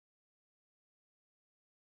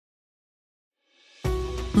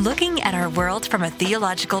Looking at our world from a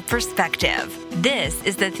theological perspective, this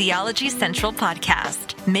is the Theology Central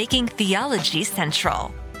Podcast, making theology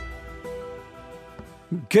central.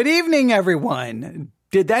 Good evening, everyone.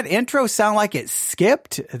 Did that intro sound like it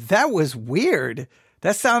skipped? That was weird.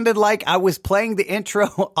 That sounded like I was playing the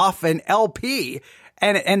intro off an LP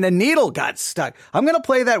and the needle got stuck. I'm going to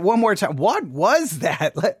play that one more time. What was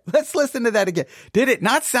that? Let's listen to that again. Did it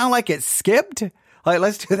not sound like it skipped? All right,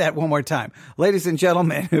 let's do that one more time. Ladies and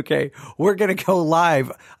gentlemen, okay, we're going to go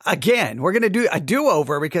live again. We're going to do a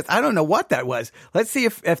do-over because I don't know what that was. Let's see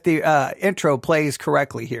if the intro plays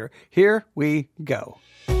correctly here. Here we go.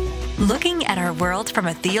 Looking at our world from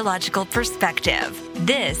a theological perspective,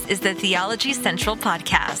 this is the Theology Central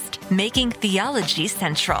Podcast, making theology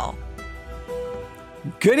central.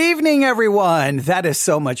 Good evening, everyone. That is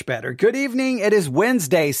so much better. Good evening. It is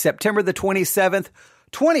Wednesday, September the 27th,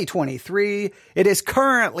 2023. It is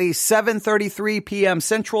currently 7:33 p.m.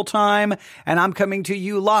 Central Time, and I'm coming to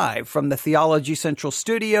you live from the Theology Central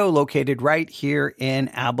studio located right here in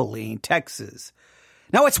Abilene, Texas.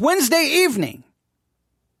 Now, it's Wednesday evening.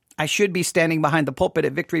 I should be standing behind the pulpit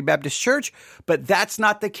at Victory Baptist Church, but that's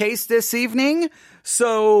not the case this evening.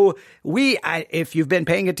 So if you've been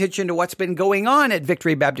paying attention to what's been going on at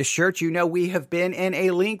Victory Baptist Church, you know we have been in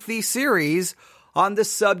a lengthy series on the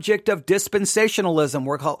subject of dispensationalism.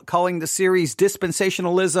 We're calling the series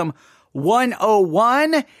Dispensationalism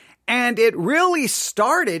 101. And it really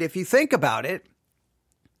started, if you think about it,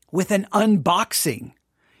 with an unboxing.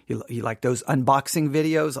 You like those unboxing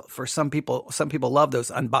videos? For some people love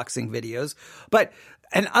those unboxing videos. But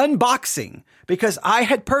an unboxing, because I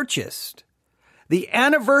had purchased the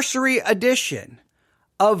anniversary edition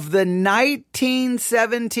of the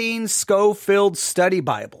 1917 Scofield Study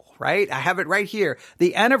Bible, right? I have it right here.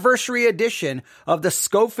 The anniversary edition of the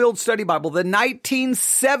Scofield Study Bible, the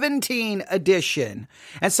 1917 edition.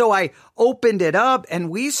 And so I opened it up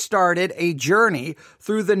and we started a journey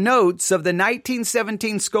through the notes of the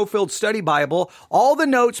 1917 Scofield Study Bible, all the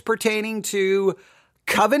notes pertaining to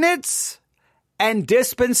covenants and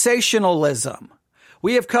dispensationalism.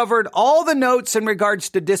 We have covered all the notes in regards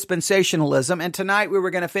to dispensationalism, and tonight we were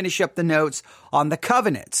going to finish up the notes on the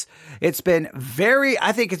covenants. I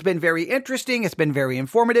think it's been very interesting. It's been very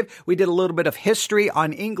informative. We did a little bit of history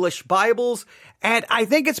on English Bibles, and I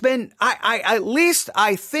think it's been,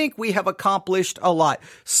 I think we have accomplished a lot.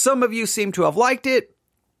 Some of you seem to have liked it.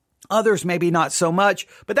 Others maybe not so much,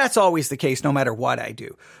 but that's always the case no matter what I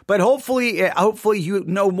do. But hopefully you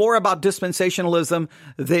know more about dispensationalism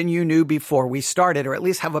than you knew before we started, or at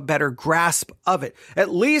least have a better grasp of it.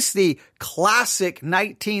 At least the classic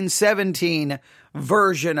 1917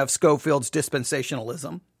 version of Scofield's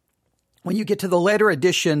dispensationalism. When you get to the later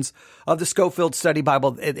editions of the Scofield Study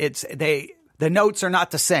Bible, the notes are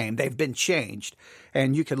not the same. They've been changed,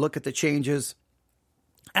 and you can look at the changes.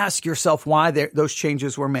 Ask yourself why those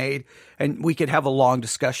changes were made, and we could have a long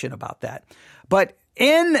discussion about that. But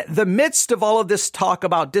in the midst of all of this talk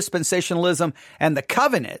about dispensationalism and the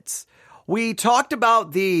covenants, we talked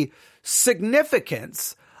about the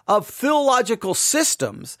significance of theological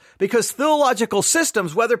systems, because theological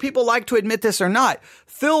systems, whether people like to admit this or not,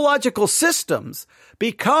 theological systems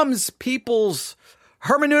becomes people's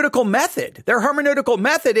hermeneutical method. Their hermeneutical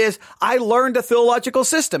method is, I learned a theological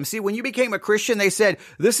system. See, when you became a Christian, they said,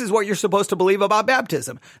 this is what you're supposed to believe about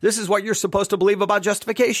baptism. This is what you're supposed to believe about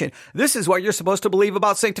justification. This is what you're supposed to believe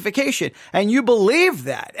about sanctification. And you believe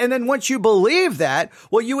that. And then once you believe that,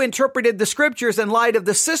 well, you interpreted the scriptures in light of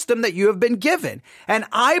the system that you have been given. And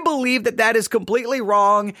I believe that that is completely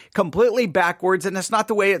wrong, completely backwards, and that's not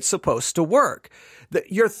the way it's supposed to work.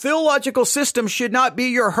 Your theological system should not be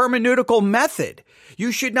your hermeneutical method.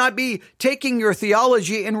 You should not be taking your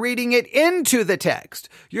theology and reading it into the text.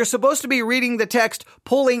 You're supposed to be reading the text,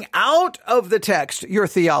 pulling out of the text your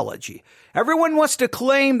theology. Everyone wants to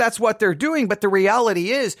claim that's what they're doing, but the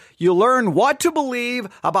reality is you learn what to believe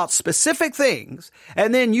about specific things,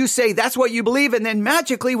 and then you say that's what you believe, and then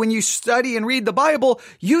magically when you study and read the Bible,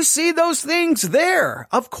 you see those things there,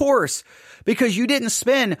 of course, because you didn't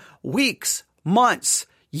spend weeks, months,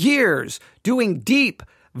 years doing deep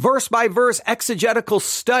verse-by-verse exegetical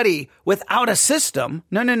study without a system.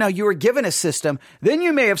 No. You were given a system. Then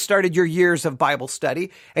you may have started your years of Bible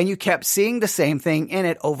study and you kept seeing the same thing in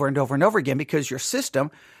it over and over and over again because your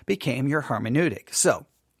system became your hermeneutic. So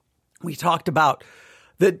we talked about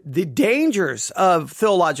the dangers of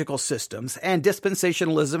theological systems, and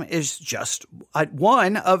dispensationalism is just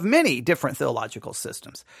one of many different theological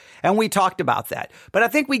systems. And we talked about that. But I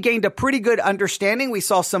think we gained a pretty good understanding. We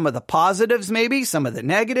saw some of the positives, maybe, some of the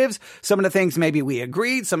negatives, some of the things maybe we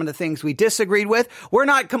agreed, some of the things we disagreed with. We're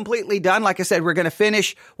not completely done. Like I said, we're going to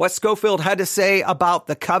finish what Scofield had to say about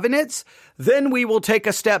the covenants. Then we will take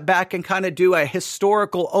a step back and kind of do a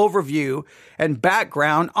historical overview and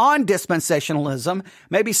background on dispensationalism,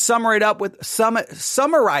 maybe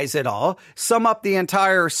summarize it all, sum up the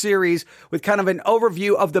entire series with kind of an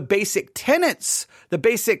overview of the basic tenets, the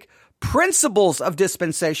basic principles of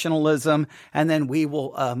dispensationalism, and then we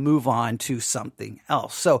will move on to something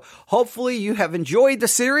else. So hopefully you have enjoyed the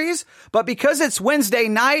series, but because it's Wednesday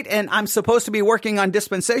night and I'm supposed to be working on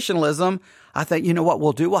dispensationalism, I thought, you know what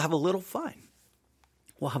we'll do? We'll have a little fun.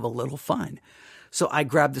 So I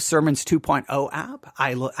grabbed the Sermons 2.0 app.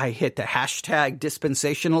 I hit the hashtag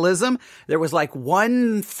dispensationalism. There was like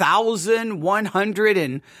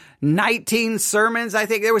 1,119 sermons. I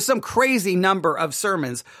think there was some crazy number of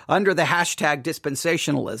sermons under the hashtag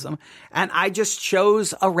dispensationalism. And I just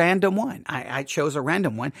chose a random one. I chose a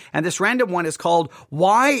random one. And this random one is called,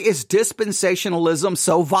 Why is Dispensationalism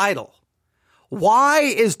So Vital? Why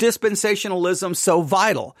is dispensationalism so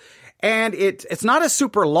vital? And it's not a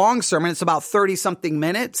super long sermon. It's about 30 something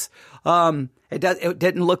minutes. It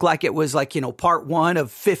didn't look like it was like, part 1 of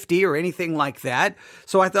 50 or anything like that.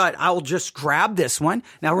 So I thought I'll just grab this one.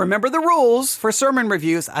 Now remember the rules for sermon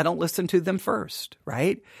reviews. I don't listen to them first,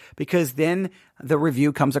 right? Because then the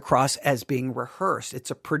review comes across as being rehearsed. It's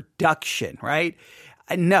a production, right?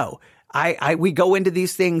 No. We go into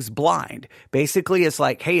these things blind. Basically, it's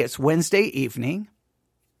like, hey, it's Wednesday evening.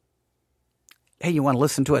 Hey, you want to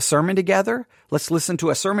listen to a sermon together? Let's listen to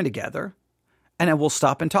a sermon together, and then we'll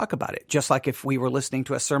stop and talk about it. Just like if we were listening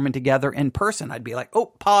to a sermon together in person, I'd be like, oh,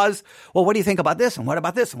 pause. Well, what do you think about this? And what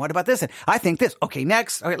about this? And what about this? And I think this. Okay,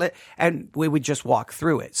 next. All right, and we would just walk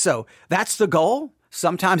through it. So that's the goal.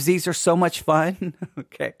 Sometimes these are so much fun.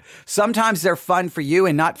 Okay. Sometimes they're fun for you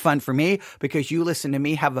and not fun for me because you listen to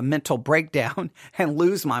me have a mental breakdown and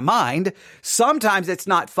lose my mind. Sometimes it's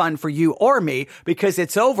not fun for you or me because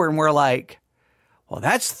it's over and we're like, well,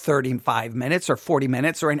 that's 35 minutes or 40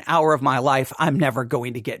 minutes or an hour of my life I'm never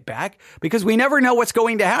going to get back because we never know what's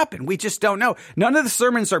going to happen. We just don't know. None of the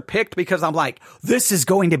sermons are picked because I'm like, this is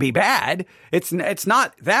going to be bad. It's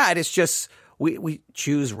not that. It's just we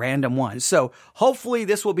choose random ones. So hopefully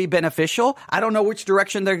this will be beneficial. I don't know which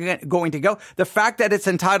direction they're going to go. The fact that it's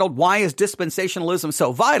entitled, Why is Dispensationalism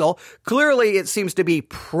So Vital? Clearly it seems to be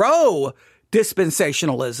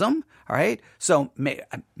pro-dispensationalism. All right. So,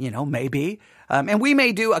 maybe. And we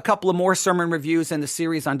may do a couple of more sermon reviews in the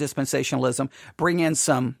series on dispensationalism, bring in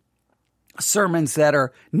some sermons that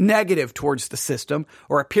are negative towards the system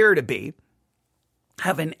or appear to be,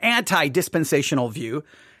 have an anti-dispensational view,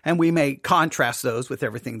 and we may contrast those with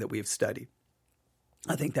everything that we've studied.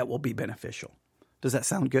 I think that will be beneficial. Does that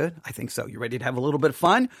sound good? I think so. You ready to have a little bit of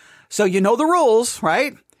fun? So you know the rules,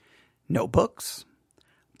 right? Notebooks,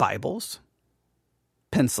 Bibles,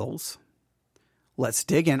 pencils. Let's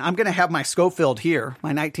dig in. I'm going to have my Scofield here,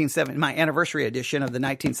 my anniversary edition of the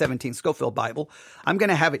 1917 Scofield Bible. I'm going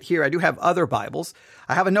to have it here. I do have other Bibles.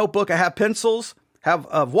 I have a notebook. I have pencils.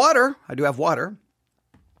 Have water. I do have water.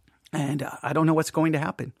 And I don't know what's going to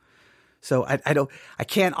happen. So I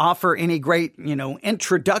can't offer any great,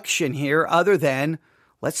 introduction here other than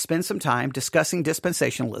let's spend some time discussing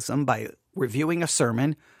dispensationalism by reviewing a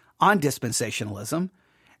sermon on dispensationalism.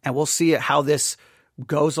 And we'll see how this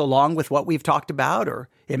goes along with what we've talked about, or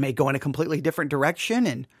it may go in a completely different direction,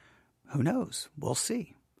 and who knows? We'll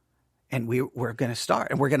see. And we're going to start,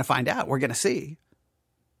 and we're going to find out. We're going to see.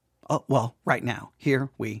 Oh, well, right now, here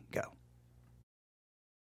we go.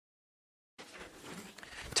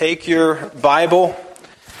 Take your Bible.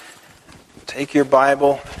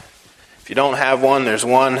 If you don't have one, there's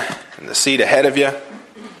one in the seat ahead of you.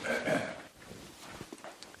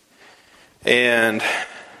 And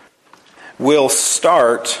We'll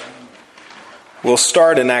start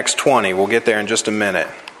in Acts 20. We'll get there in just a minute.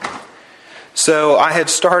 So I had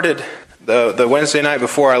started, the Wednesday night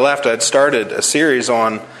before I left, I'd started a series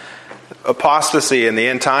on apostasy in the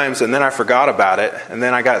end times, and then I forgot about it, and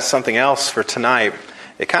then I got something else for tonight.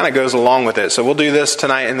 It kind of goes along with it. So we'll do this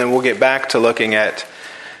tonight, and then we'll get back to looking at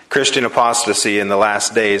Christian apostasy in the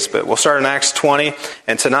last days. But we'll start in Acts 20,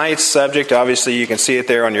 and tonight's subject, obviously you can see it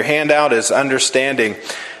there on your handout, is understanding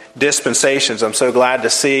dispensations. I'm so glad to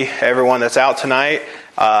see everyone that's out tonight.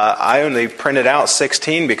 I only printed out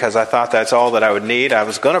 16 because I thought that's all that I would need. I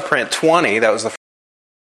was going to print 20. That was the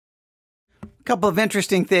couple of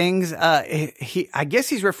interesting things. I guess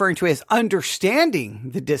he's referring to as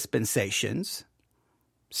understanding the dispensations.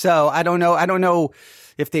 So I don't know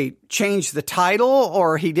if they changed the title,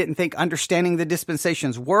 or he didn't think understanding the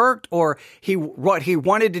dispensations worked, or what he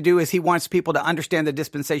wanted to do is he wants people to understand the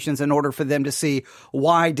dispensations in order for them to see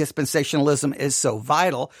why dispensationalism is so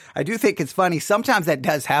vital. I do think it's funny. Sometimes that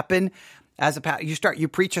does happen. As you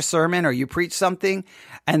preach a sermon or you preach something,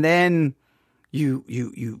 and then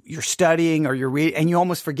you're studying or you're reading, and you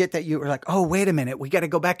almost forget that you were like, oh, wait a minute, we got to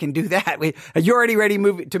go back and do that. You're already ready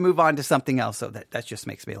to move on to something else. So that just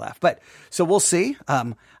makes me laugh. But so we'll see.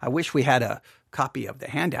 I wish we had a copy of the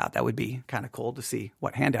handout. That would be kind of cool to see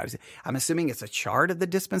what handout is. I'm assuming it's a chart of the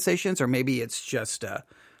dispensations, or maybe it's just a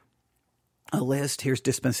list. Here's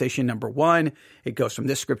dispensation number 1. It goes from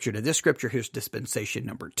this scripture to this scripture. Here's dispensation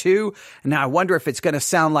number 2. And now I wonder if it's going to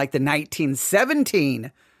sound like the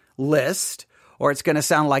 1917 list, or it's going to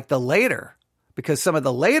sound like the later, because some of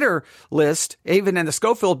the later list, even in the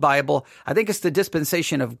Scofield Bible, I think it's the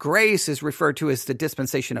dispensation of grace is referred to as the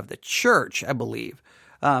dispensation of the church, I believe.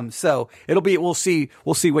 So we'll see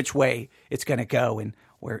which way it's going to go, and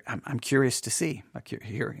where I'm curious to see.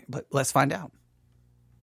 But let's find out.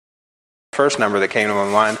 First number that came to my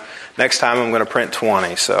mind. Next time I'm going to print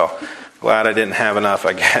 20, so glad I didn't have enough,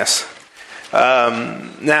 I guess.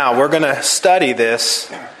 Now we're going to study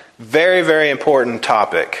this very, very important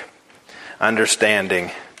topic,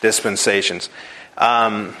 understanding dispensations.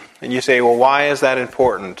 And you say, well, why is that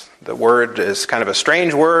important? The word is kind of a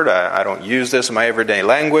strange word. I don't use this in my everyday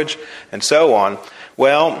language, and so on.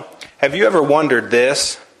 Well, have you ever wondered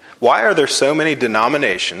this? Why are there so many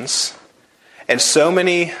denominations and so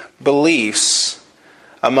many beliefs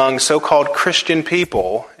among so-called Christian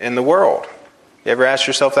people in the world? You ever ask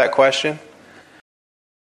yourself that question?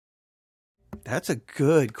 That's a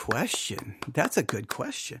good question.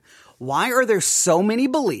 Why are there so many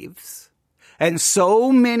beliefs and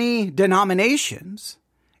so many denominations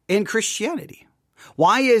in Christianity?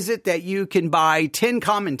 Why is it that you can buy 10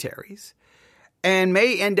 commentaries and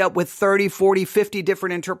may end up with 30, 40, 50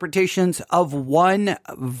 different interpretations of one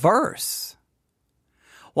verse?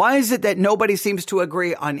 Why is it that nobody seems to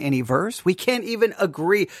agree on any verse? We can't even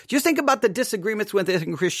agree. Just think about the disagreements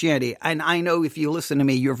within Christianity. And I know if you listen to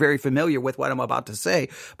me, you're very familiar with what I'm about to say,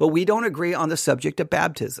 but we don't agree on the subject of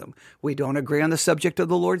baptism. We don't agree on the subject of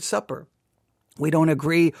the Lord's Supper. We don't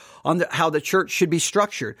agree on how the church should be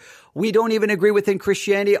structured. We don't even agree within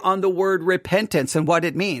Christianity on the word repentance and what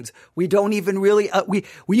it means. We don't even really,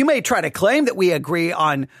 you may try to claim that we agree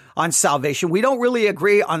on salvation. We don't really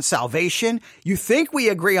agree on salvation. You think we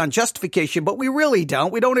agree on justification, but we really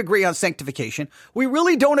don't. We don't agree on sanctification. We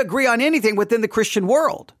really don't agree on anything within the Christian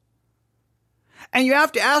world. And you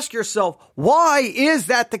have to ask yourself, why is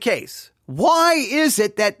that the case? Why is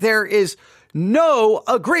it that there is no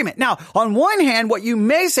agreement? Now, on one hand, what you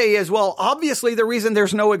may say is, well, obviously the reason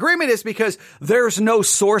there's no agreement is because there's no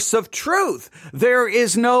source of truth. There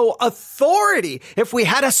is no authority. If we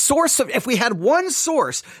had one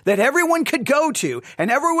source that everyone could go to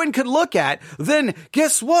and everyone could look at, then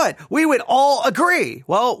guess what? We would all agree.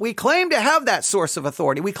 Well, we claim to have that source of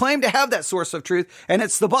authority. We claim to have that source of truth, and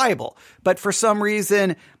it's the Bible. But for some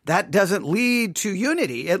reason, that doesn't lead to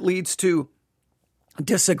unity. It leads to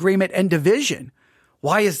disagreement and division.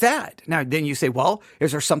 Why is that? Now, then you say, well,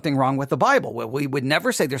 is there something wrong with the Bible? Well, we would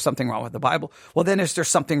never say there's something wrong with the Bible. Well, then is there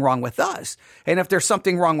something wrong with us? And if there's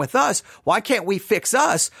something wrong with us, why can't we fix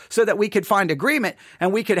us so that we could find agreement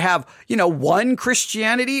and we could have, one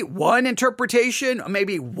Christianity, one interpretation,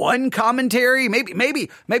 maybe one commentary, maybe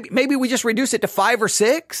we just reduce it to 5 or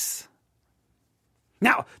 6?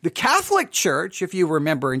 Now, the Catholic Church, if you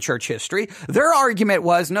remember in church history, their argument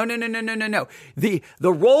was, no. The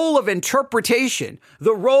role of interpretation,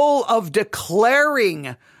 the role of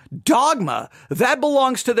declaring dogma, that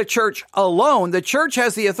belongs to the church alone. The church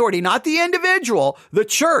has the authority, not the individual, the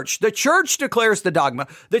church. The church declares the dogma.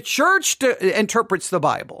 The church interprets the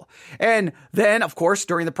Bible. And then, of course,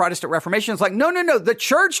 during the Protestant Reformation, it's like, no, the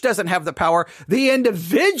church doesn't have the power. The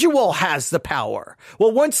individual has the power.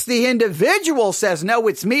 Well, once the individual says, no,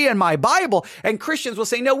 it's me and my Bible, and Christians will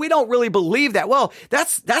say, no, we don't really believe that. Well,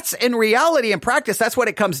 that's in reality and practice, that's what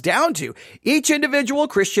it comes down to. Each individual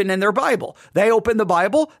Christian in their Bible, they open the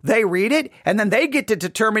Bible, they read it, and then they get to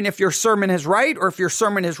determine if your sermon is right or if your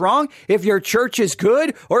sermon is wrong, if your church is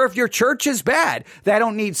good or if your church is bad. They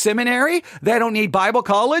don't need seminary. They don't need Bible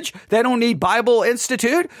college. They don't need Bible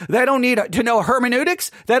Institute. They don't need to know hermeneutics.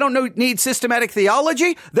 They don't need systematic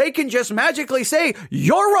theology. They can just magically say,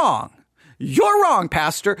 you're wrong. You're wrong,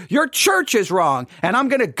 pastor. Your church is wrong. And I'm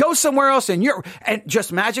going to go somewhere else and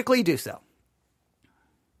just magically do so.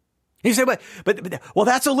 You say, well,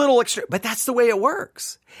 that's a little extreme, but that's the way it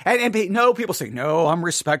works. No, people say, no, I'm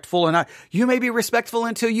respectful. And you may be respectful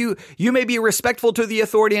until you may be respectful to the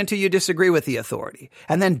authority until you disagree with the authority.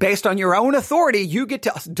 And then based on your own authority, you get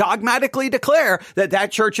to dogmatically declare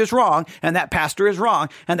that church is wrong and that pastor is wrong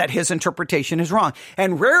and that his interpretation is wrong.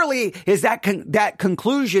 And rarely is that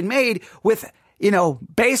conclusion made with,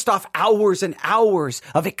 based off hours and hours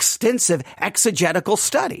of extensive exegetical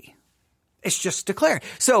study. It's just declared.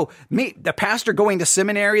 So the pastor going to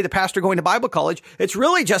seminary, the pastor going to Bible college, it's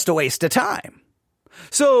really just a waste of time.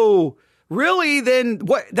 So really then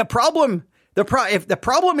what the problem, if the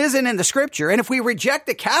problem isn't in the scripture, and if we reject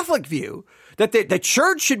the Catholic view that the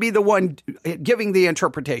church should be the one giving the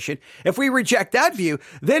interpretation, if we reject that view,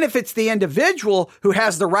 then if it's the individual who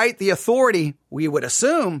has the right, the authority, we would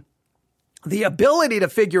assume the ability to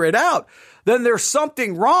figure it out, then there's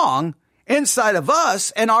something wrong inside of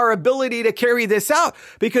us and our ability to carry this out,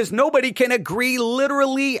 because nobody can agree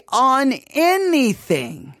literally on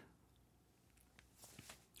anything.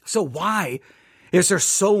 So why is there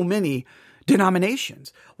so many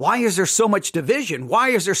denominations? Why is there so much division? Why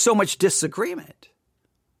is there so much disagreement?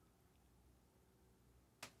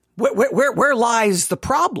 Where lies the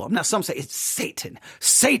problem? Now, some say it's Satan.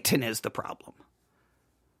 Satan is the problem.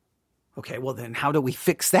 Okay, well then how do we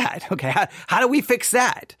fix that? Okay, how do we fix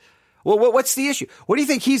that? Well, what's the issue? What do you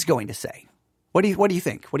think he's going to say? What do you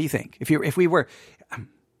think? What do you think? If we were,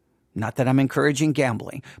 not that I'm encouraging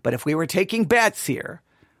gambling, but if we were taking bets here,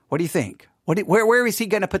 what do you think? Where is he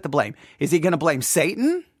going to put the blame? Is he going to blame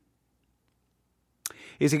Satan?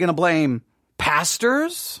 Is he going to blame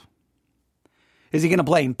pastors? Is he going to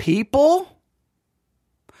blame people?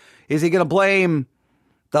 Is he going to blame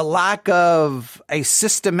the lack of a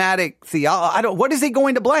systematic theology? What is he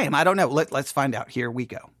going to blame? I don't know. Let's find out. Here we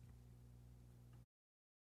go.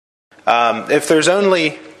 If there's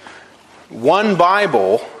only one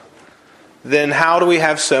Bible, then how do we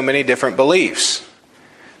have so many different beliefs?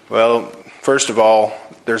 Well, first of all,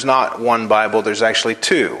 there's not one Bible, there's actually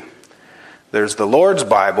two. There's the Lord's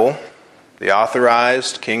Bible, the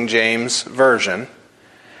authorized King James Version,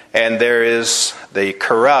 and there is the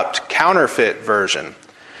corrupt, counterfeit version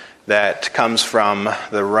that comes from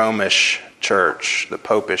the Romish church, the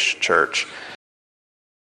Popish church.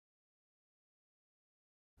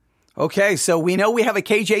 Okay, so we know we have a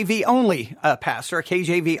KJV only pastor, a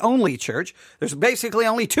KJV only church. There's basically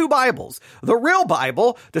only two Bibles. The real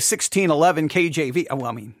Bible, the 1611 KJV. Oh, well,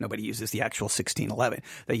 I mean, nobody uses the actual 1611.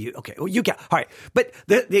 Okay, well, you get, all right. But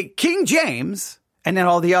the King James and then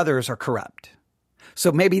all the others are corrupt.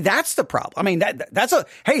 So maybe that's the problem. I mean,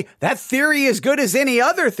 that theory is good as any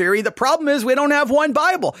other theory. The problem is we don't have one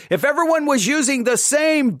Bible. If everyone was using the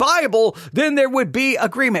same Bible, then there would be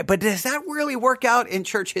agreement. But does that really work out in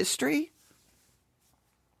church history?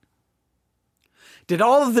 Did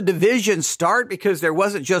all of the division start because there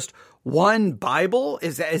wasn't just one Bible?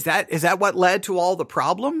 Is that what led to all the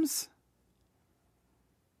problems?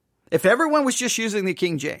 If everyone was just using the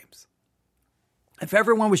King James,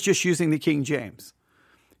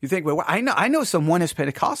 you think, well, I know some Oneness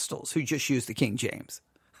Pentecostals who just use the King James.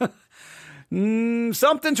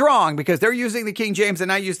 Something's wrong because they're using the King James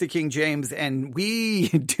and I use the King James and we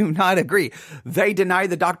do not agree. They deny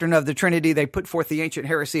the doctrine of the Trinity. They put forth the ancient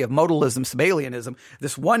heresy of modalism, Sabellianism,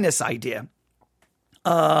 this oneness idea.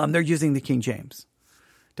 They're using the King James.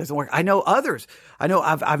 Doesn't work. I know others.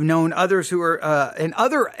 I've known others who are in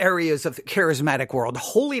other areas of the charismatic world,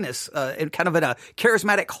 holiness, and kind of in a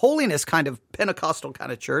charismatic holiness kind of Pentecostal kind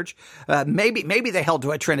of church. Maybe they held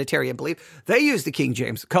to a Trinitarian belief. They use the King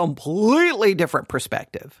James, completely different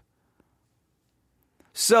perspective.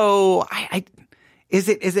 So is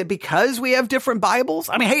it because we have different Bibles?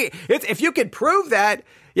 I mean, hey, if you could prove that.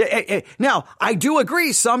 Now, I do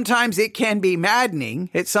agree. Sometimes it can be maddening.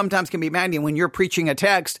 It sometimes can be maddening when you're preaching a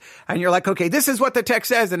text and you're like, okay, this is what the text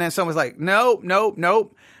says. And then someone's like, nope.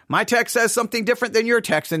 My text says something different than your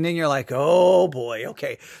text. And then you're like, oh boy.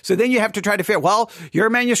 Okay. So then you have to try to figure, well, your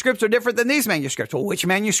manuscripts are different than these manuscripts. Well, which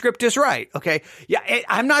manuscript is right? Okay. Yeah.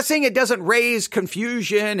 I'm not saying it doesn't raise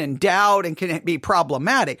confusion and doubt and can be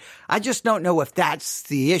problematic. I just don't know if that's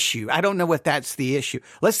the issue. I don't know if that's the issue.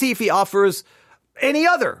 Let's see if he offers any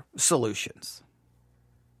other solutions.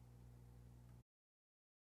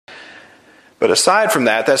 But aside from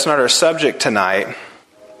that, that's not our subject tonight.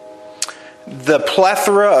 The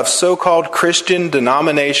plethora of so-called Christian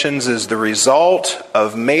denominations is the result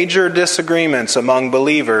of major disagreements among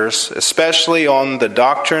believers, especially on the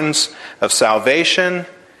doctrines of salvation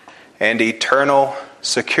and eternal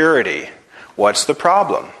security. What's the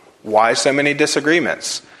problem? Why so many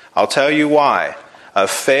disagreements? I'll tell you why. A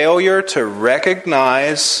failure to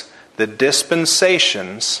recognize the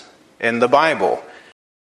dispensations in the Bible.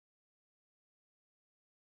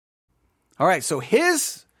 All right, so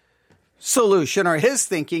his solution or his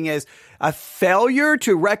thinking is a failure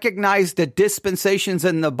to recognize the dispensations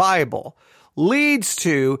in the Bible leads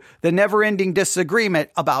to the never-ending disagreement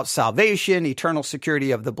about salvation, eternal security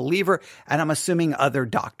of the believer, and I'm assuming other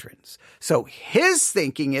doctrines. So his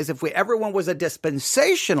thinking is if everyone was a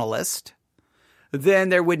dispensationalist, then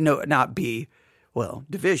there would not be,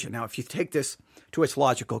 division. Now, if you take this to its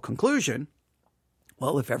logical conclusion,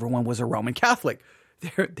 if everyone was a Roman Catholic,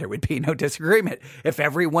 there would be no disagreement. If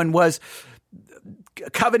everyone was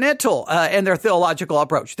covenantal in their theological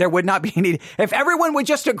approach, there would not be any. If everyone would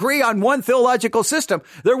just agree on one theological system,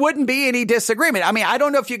 there wouldn't be any disagreement. I mean, I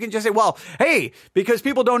don't know if you can just say, hey, because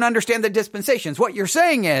people don't understand the dispensations. What you're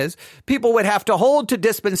saying is people would have to hold to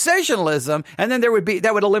dispensationalism, and then that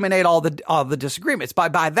would eliminate all the disagreements. By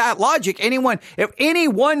that logic, if any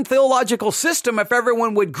one theological system, if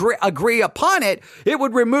everyone would agree upon it, it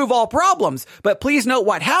would remove all problems. But please note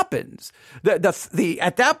what happens. At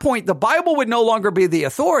that point, the Bible would no longer be the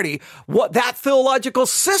authority. What that theological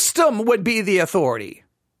system would be the authority.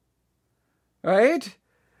 Right?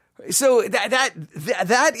 So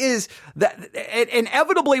that is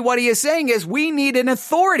inevitably what he is saying is we need an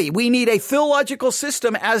authority. We need a theological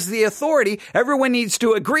system as the authority. Everyone needs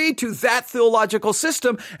to agree to that theological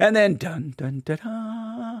system. And then dun, dun, dun,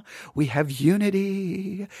 dun, we have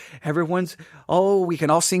unity. We can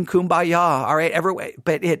all sing Kumbaya. All right.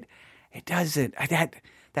 But it doesn't,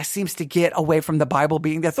 that seems to get away from the Bible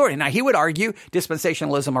being the authority. Now, he would argue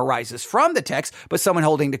dispensationalism arises from the text, but someone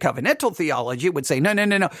holding to covenantal theology would say, no.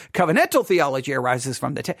 Covenantal theology arises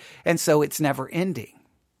from the text. And so it's never ending.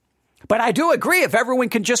 But I do agree if everyone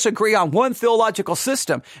can just agree on one theological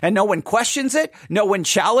system and no one questions it, no one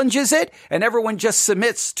challenges it, and everyone just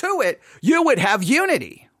submits to it, you would have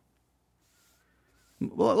unity.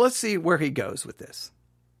 Well, let's see where he goes with this.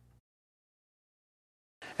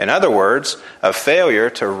 In other words, a failure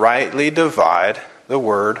to rightly divide the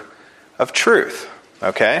word of truth.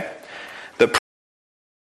 Okay?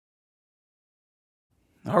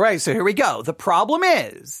 All right, so here we go. The problem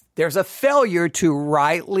is there's a failure to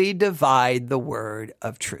rightly divide the word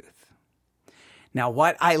of truth. Now,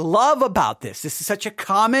 what I love about this is such a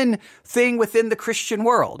common thing within the Christian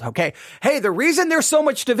world, okay? Hey, the reason there's so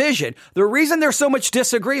much division, the reason there's so much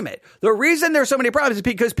disagreement, the reason there's so many problems is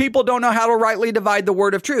because people don't know how to rightly divide the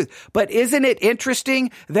word of truth. But isn't it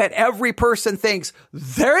interesting that every person thinks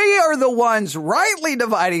they are the ones rightly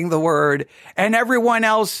dividing the word and everyone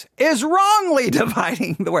else is wrongly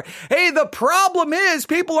dividing the word? Hey, the problem is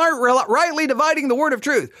people aren't rightly dividing the word of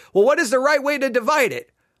truth. Well, what is the right way to divide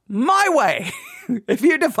it? My way. If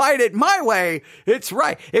you divide it my way, it's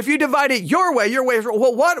right. If you divide it your way is wrong.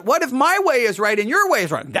 Well, what if my way is right and your way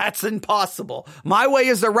is wrong? That's impossible. My way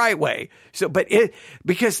is the right way.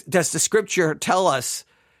 Because does the scripture tell us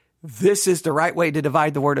this is the right way to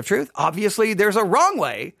divide the word of truth? Obviously, there's a wrong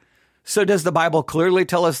way. So does the Bible clearly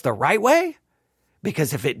tell us the right way?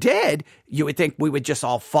 Because if it did, you would think we would just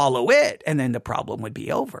all follow it and then the problem would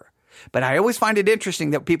be over. But I always find it interesting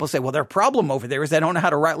that people say, well, their problem over there is they don't know how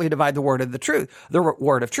to rightly divide the word of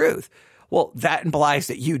truth. Well, that implies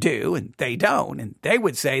that you do and they don't. And they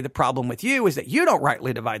would say the problem with you is that you don't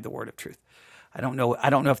rightly divide the word of truth. I don't know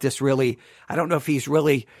if he's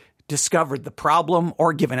really discovered the problem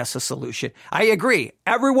or given us a solution. I agree.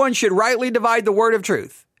 Everyone should rightly divide the word of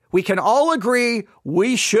truth. We can all agree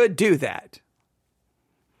we should do that.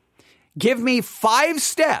 Give me 5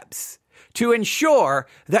 steps to ensure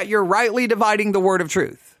that you're rightly dividing the word of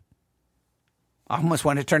truth. I almost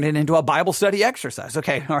want to turn it into a Bible study exercise.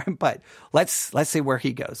 Okay, all right, but let's see where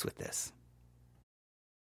he goes with this.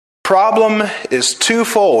 Problem is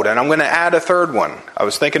twofold, and I'm going to add a third one. I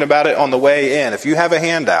was thinking about it on the way in. If you have a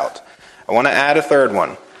handout, I want to add a third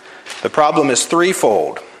one. The problem is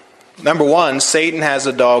threefold. Number 1, Satan has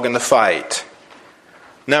a dog in the fight.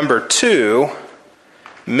 Number 2,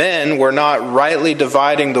 men were not rightly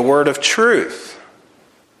dividing the word of truth.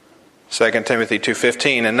 2 Timothy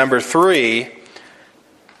 2:15. And number 3,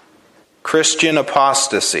 Christian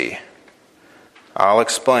apostasy. I'll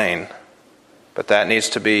explain, but that needs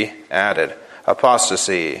to be added.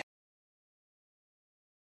 Apostasy.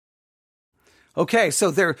 Okay,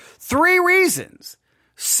 so there are 3 reasons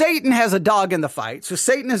Satan has a dog in the fight. So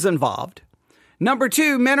Satan is involved. Number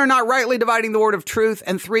 2, men are not rightly dividing the word of truth.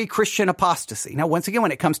 And 3, Christian apostasy. Now, once again,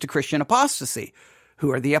 when it comes to Christian apostasy,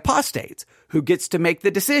 who are the apostates? Who gets to make the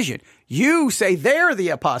decision? You say they're the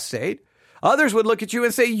apostate. Others would look at you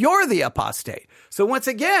and say you're the apostate. So once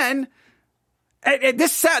again,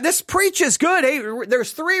 This preaches good. Hey,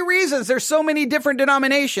 there's 3 reasons there's so many different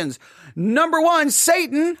denominations. Number 1,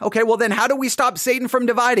 Satan. Okay, well then how do we stop Satan from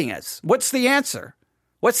dividing us? What's the answer?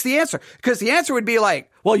 What's the answer? Because the answer would be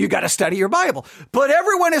like, well, you got to study your Bible. But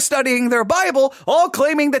everyone is studying their Bible, all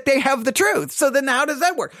claiming that they have the truth. So then how does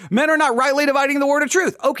that work? Men are not rightly dividing the word of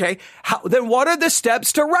truth. Okay, then what are the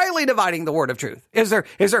steps to rightly dividing the word of truth? Is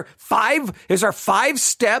there 5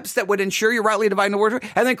 steps that would ensure you're rightly dividing the word of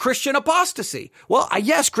truth? And then Christian apostasy. Well,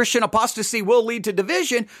 yes, Christian apostasy will lead to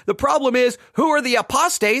division. The problem is, who are the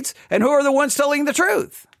apostates and who are the ones telling the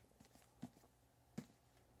truth?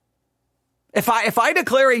 If I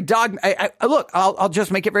declare a dogma, look, I'll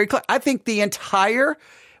just make it very clear. I think the entire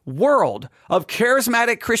world of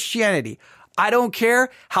charismatic Christianity, I don't care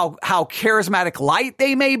how charismatic light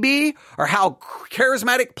they may be or how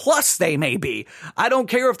charismatic plus they may be. I don't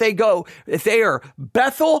care if they are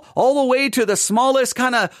Bethel all the way to the smallest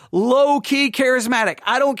kind of low key charismatic.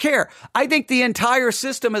 I don't care. I think the entire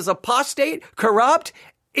system is apostate, corrupt,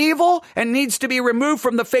 evil, and needs to be removed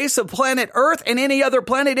from the face of planet Earth and any other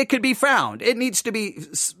planet it could be found.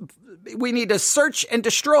 We need to search and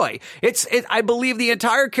destroy. I believe the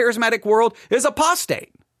entire charismatic world is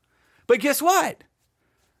apostate. But guess what?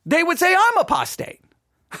 They would say I'm apostate.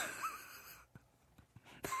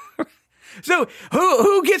 So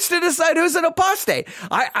who gets to decide who's an apostate?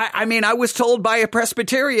 I mean, I was told by a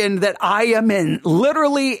Presbyterian that I am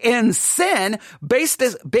literally in sin,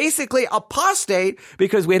 basically apostate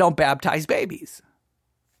because we don't baptize babies.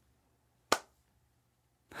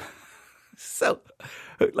 So,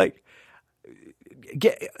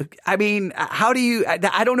 how do you,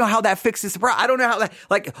 I don't know how that fixes the problem. I don't know how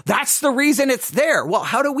that's the reason it's there. Well,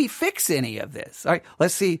 how do we fix any of this? All right,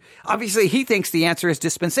 let's see. Obviously, he thinks the answer is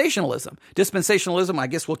dispensationalism. Dispensationalism, I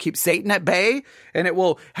guess, will keep Satan at bay, and it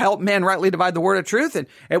will help men rightly divide the word of truth, and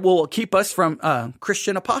it will keep us from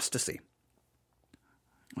Christian apostasy.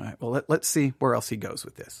 All right, well, let's see where else he goes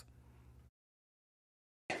with this.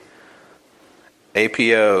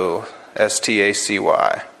 apostacy.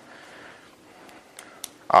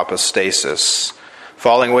 Apostasis,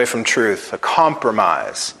 falling away from truth, a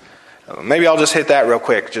compromise. Maybe I'll just hit that real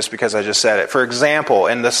quick just because I just said it. For example,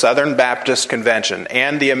 in the Southern Baptist Convention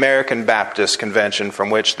and the American Baptist Convention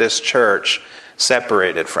from which this church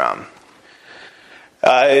separated from,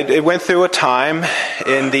 it went through a time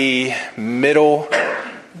in the middle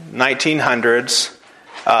 1900s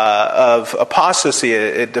of apostasy.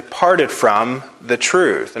 It departed from the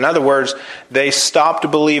truth. In other words, they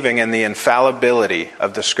stopped believing in the infallibility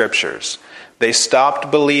of the Scriptures. They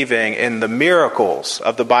stopped believing in the miracles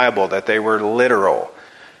of the Bible, that they were literal.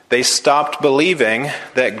 They stopped believing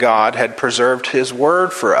that God had preserved His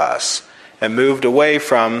Word for us and moved away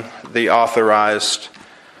from the authorized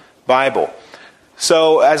Bible.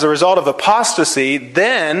 So as a result of apostasy,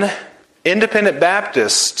 then independent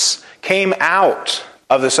Baptists came out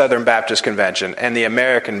of the Southern Baptist Convention and the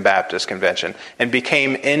American Baptist Convention and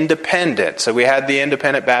became independent. So we had the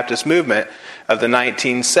independent Baptist movement of the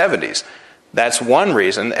 1970s. That's one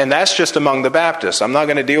reason, and that's just among the Baptists. I'm not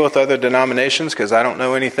going to deal with other denominations because I don't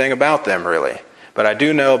know anything about them really, but I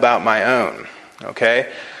do know about my own.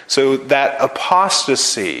 Okay? So that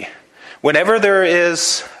apostasy, whenever there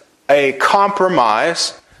is a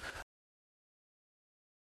compromise,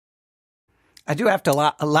 I do have to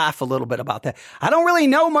laugh a little bit about that. I don't really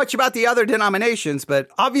know much about the other denominations, but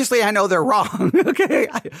obviously I know they're wrong. Okay.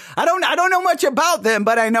 I don't know much about them,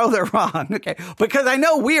 but I know they're wrong. Okay. Because I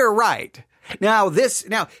know we are right. Now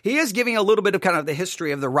he is giving a little bit of kind of the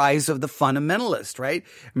history of the rise of the fundamentalist, right?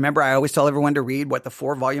 Remember, I always tell everyone to read what the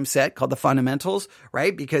 4-volume set called The Fundamentals,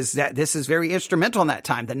 right? Because this is very instrumental in that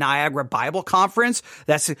time. The Niagara Bible Conference,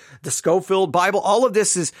 that's the Schofield Bible. All of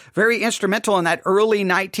this is very instrumental in that early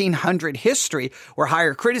 1900 history where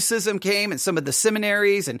higher criticism came, and some of the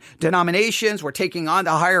seminaries and denominations were taking on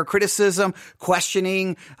the higher criticism,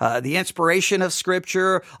 questioning the inspiration of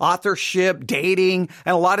Scripture, authorship, dating,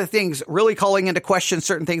 and a lot of things really calling into question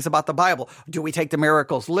certain things about the Bible. Do we take the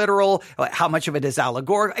miracles literal? How much of it is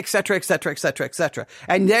allegorical, et cetera, et cetera, et cetera, et cetera.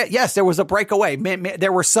 And yes, there was a breakaway.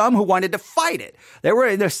 There were some who wanted to fight it. There were,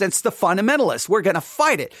 in a sense, the fundamentalists. We're going to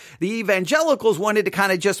fight it. The evangelicals wanted to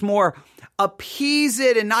kind of just more appease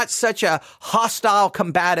it and not such a hostile,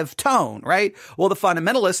 combative tone, right? Well, the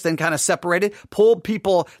fundamentalists then kind of separated, pulled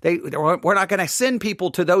people. We're not going to send people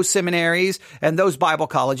to those seminaries and those Bible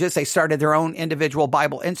colleges. They started their own individual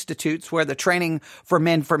Bible institutes where the training for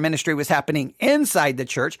men for ministry was happening inside the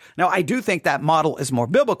church. Now, I do think that model is more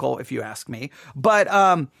biblical, if you ask me, but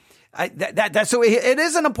So it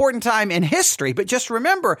is an important time in history, but just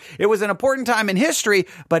remember, it was an important time in history,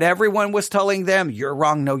 but everyone was telling them, you're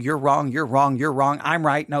wrong. No, you're wrong. You're wrong. You're wrong. I'm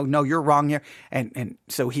right. No, you're wrong here. And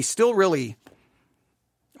so he's still really,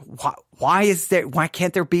 why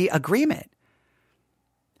can't there be agreement?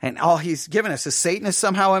 And all he's given us is Satan is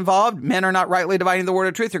somehow involved. Men are not rightly dividing the word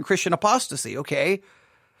of truth, and Christian apostasy. Okay.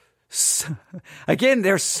 So, again,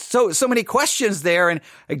 there's so many questions there, and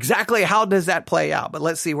exactly how does that play out? But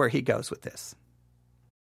let's see where he goes with this.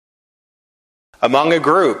 Among a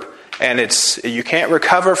group, and you can't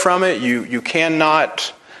recover from it. You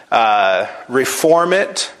cannot reform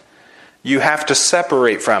it. You have to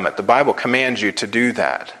separate from it. The Bible commands you to do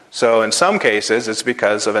that. So in some cases, it's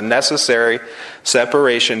because of a necessary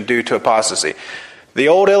separation due to apostasy. The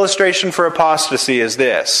old illustration for apostasy is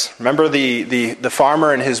this. Remember the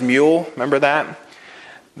farmer and his mule? Remember that?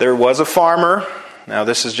 There was a farmer. Now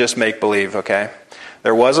this is just make-believe, okay?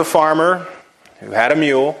 There was a farmer who had a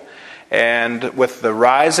mule, and with the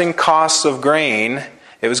rising costs of grain,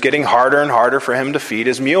 it was getting harder and harder for him to feed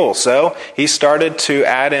his mule. So he started to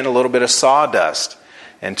add in a little bit of sawdust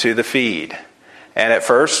into the feed. And at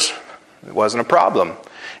first, it wasn't a problem.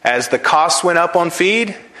 As the costs went up on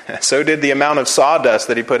feed, so did the amount of sawdust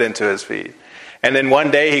that he put into his feed. And then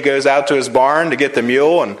one day he goes out to his barn to get the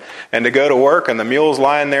mule and to go to work, and the mule's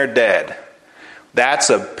lying there dead. That's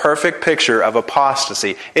a perfect picture of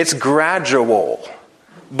apostasy. It's gradual.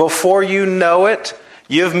 Before you know it,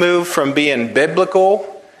 you've moved from being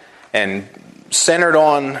biblical and centered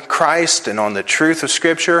on Christ and on the truth of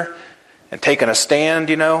Scripture and taking a stand,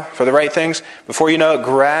 for the right things. Before you know it,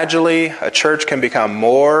 gradually a church can become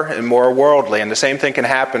more and more worldly. And the same thing can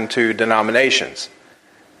happen to denominations.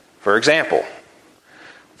 For example,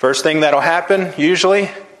 first thing that'll happen, usually,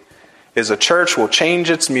 is a church will change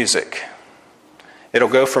its music. It'll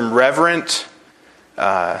go from reverent,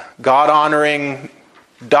 God-honoring,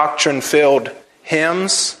 doctrine-filled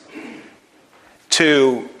hymns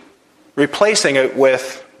to replacing it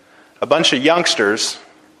with a bunch of youngsters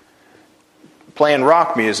playing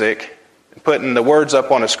rock music, and putting the words up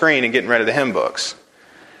on a screen and getting rid of the hymn books.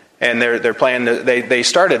 And they're playing. They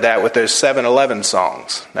started that with those 7-11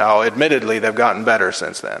 songs. Now, admittedly, they've gotten better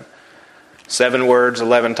since then. 7 words,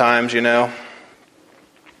 11 times,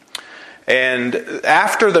 And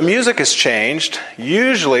after the music is changed,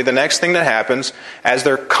 usually the next thing that happens, as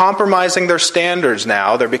they're compromising their standards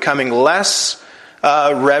now, they're becoming less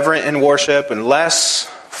reverent in worship and less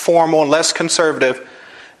formal and less conservative.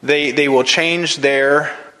 They will change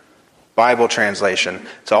their Bible translation.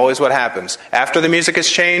 It's always what happens. After the music is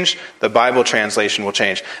changed, the Bible translation will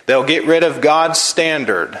change. They'll get rid of God's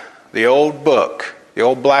standard, the old book, the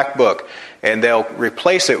old black book, and they'll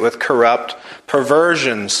replace it with corrupt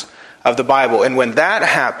perversions of the Bible. And when that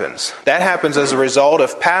happens as a result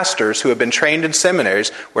of pastors who have been trained in seminaries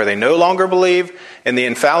where they no longer believe in the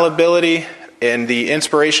infallibility and the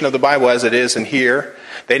inspiration of the Bible as it is in here.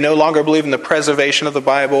 They no longer believe in the preservation of the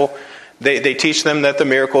Bible. They teach them that the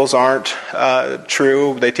miracles aren't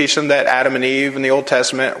true. They teach them that Adam and Eve in the Old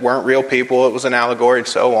Testament weren't real people. It was an allegory and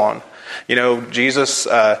so on. Jesus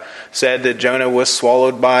said that Jonah was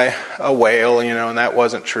swallowed by a whale, and that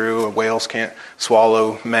wasn't true. Whales can't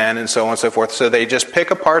swallow men and so on and so forth. So they just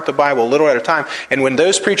pick apart the Bible a little at a time. And when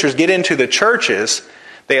those preachers get into the churches,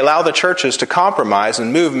 they allow the churches to compromise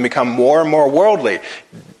and move and become more and more worldly.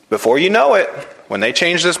 Before you know it, when they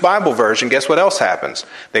change this Bible version, guess what else happens?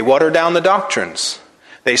 They water down the doctrines.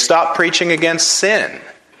 They stop preaching against sin.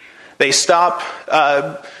 They stop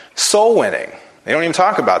soul winning. They don't even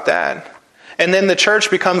talk about that. And then the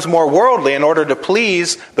church becomes more worldly in order to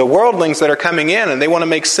please the worldlings that are coming in, and they want to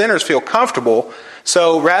make sinners feel comfortable.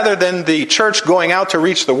 So rather than the church going out to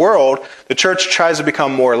reach the world, the church tries to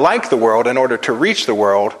become more like the world in order to reach the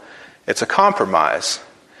world. It's a compromise.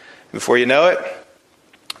 Before you know it,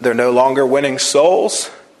 they're no longer winning souls.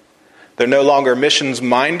 They're no longer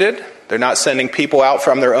missions-minded. They're not sending people out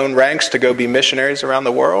from their own ranks to go be missionaries around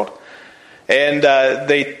the world. And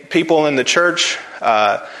people in the church,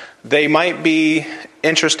 they might be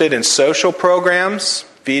interested in social programs,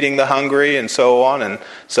 feeding the hungry and so on, and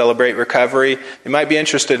celebrate recovery. They might be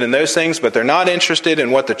interested in those things, but they're not interested in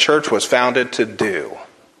what the church was founded to do.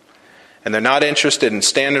 And they're not interested in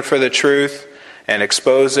standing for the truth and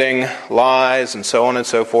exposing lies and so on and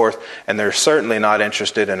so forth. And they're certainly not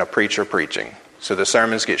interested in a preacher preaching. So the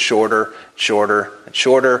sermons get shorter, shorter, and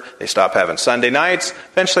shorter. They stop having Sunday nights.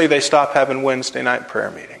 Eventually they stop having Wednesday night prayer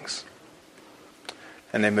meetings.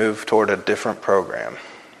 And they move toward a different program.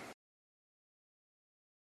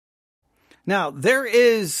 Now, there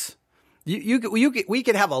is, we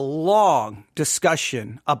could have a long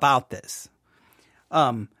discussion about this.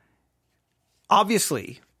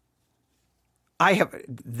 obviously, I have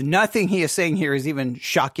nothing he is saying here is even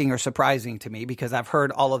shocking or surprising to me, because I've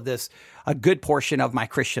heard all of this a good portion of my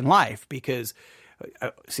Christian life. Because,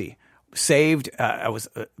 saved, I was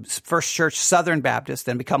First Church Southern Baptist,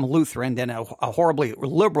 then become Lutheran, then a horribly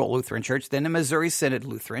liberal Lutheran church, then a Missouri Synod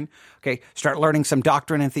Lutheran. Okay, start learning some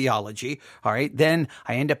doctrine and theology. All right, then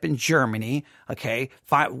I end up in Germany. Okay,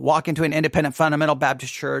 walk into an independent fundamental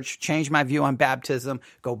Baptist church, change my view on baptism,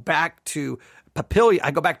 go back to Papillion.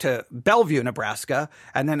 I go back to Bellevue, Nebraska,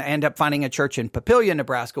 and then I end up finding a church in Papillion,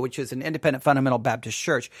 Nebraska, which is an independent fundamental Baptist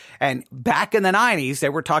church. And back in the 90s, they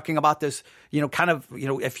were talking about this,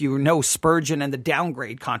 if you know Spurgeon and the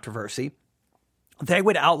downgrade controversy, they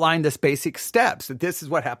would outline this basic steps, that this is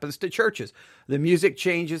what happens to churches. The music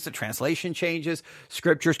changes, the translation changes,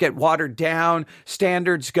 scriptures get watered down,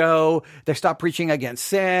 standards go, they stop preaching against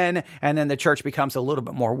sin, and then the church becomes a little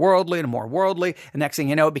bit more worldly and more worldly. And next thing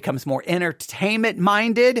you know, it becomes more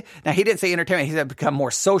entertainment-minded. Now, he didn't say entertainment, he said become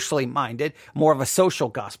more socially minded, more of a social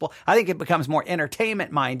gospel. I think it becomes more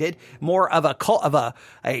entertainment-minded, more of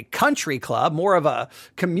a country club, more of a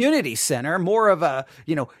community center, more of a,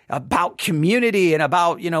 about community and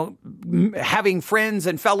about, having friends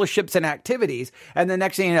and fellowships and activities. And the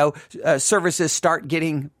next thing you know, services start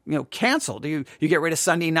getting, canceled. You get rid of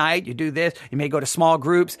Sunday night, you do this, you may go to small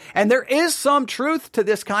groups. And there is some truth to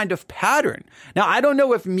this kind of pattern. Now, I don't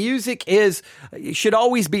know if music should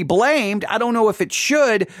always be blamed. I don't know if it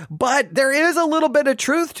should, but there is a little bit of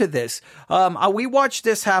truth to this. We watched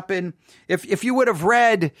this happen. If you would have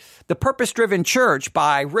read The Purpose-Driven Church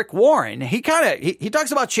by Rick Warren, he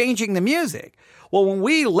talks about changing the music. Well, when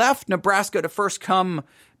we left Nebraska to first come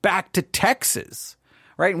back to Texas,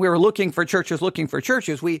 right? And we were looking for churches.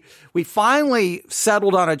 We finally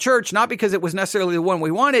settled on a church, not because it was necessarily the one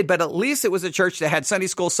we wanted, but at least it was a church that had Sunday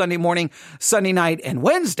school, Sunday morning, Sunday night, and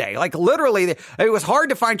Wednesday. Like literally, it was hard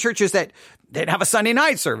to find churches that didn't have a Sunday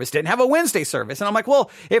night service, didn't have a Wednesday service. And I'm like,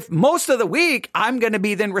 well, if most of the week I'm going to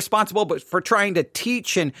be then responsible for trying to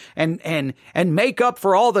teach and make up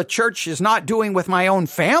for all the church is not doing with my own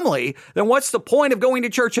family, then what's the point of going to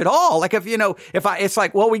church at all? Like it's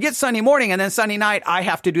like, well, we get Sunday morning and then Sunday night I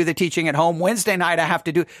have to do the teaching at home. Wednesday night I have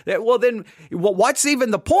to do that. Well, then what's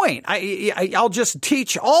even the point? I'll just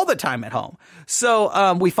teach all the time at home.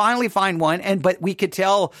 So, we finally find one, but we could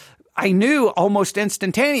tell, I knew almost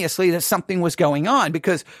instantaneously that something was going on,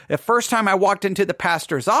 because the first time I walked into the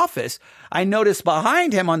pastor's office, I noticed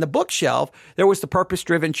behind him on the bookshelf, there was The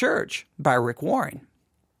Purpose-Driven Church by Rick Warren.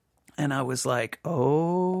 And I was like,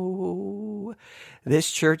 oh, this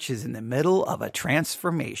church is in the middle of a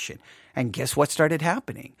transformation. And guess what started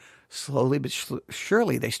happening? Slowly but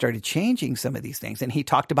surely, they started changing some of these things. And he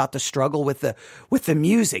talked about the struggle with the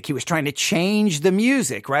music. He was trying to change the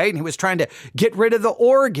music, right? And he was trying to get rid of the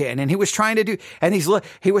organ. And he was trying to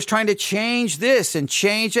he was trying to change this and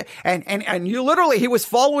change it. And he was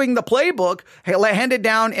following the playbook handed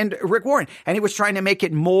down in Rick Warren. And he was trying to make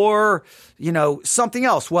it more, something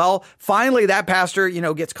else. Well, finally, that pastor,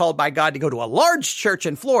 gets called by God to go to a large church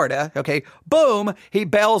in Florida. Okay. Boom. He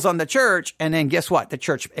bails on the church. And then guess what? The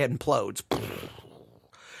church implodes.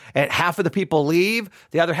 And half of the people leave,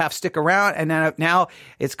 the other half stick around, and then now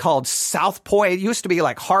it's called South Point. It used to be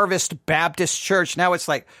like Harvest Baptist Church. Now it's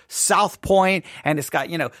like South Point, and it's got,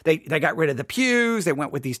 they got rid of the pews. They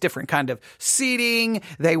went with these different kind of seating.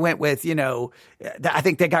 They went with, I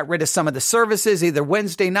think they got rid of some of the services, either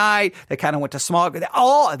Wednesday night. They kind of went to small.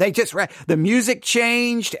 The music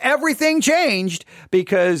changed. Everything changed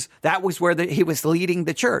because that was where he was leading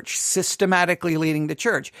the church, systematically leading the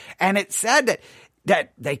church. And it said that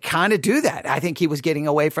they kind of do that. I think he was getting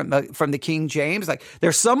away from the King James. Like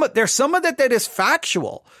there's some of that is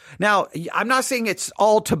factual. Now, I'm not saying it's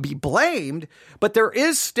all to be blamed, but there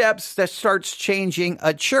is steps that starts changing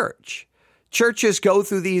a church. Churches go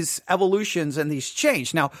through these evolutions and these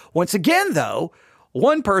change. Now, once again, though,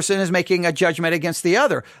 one person is making a judgment against the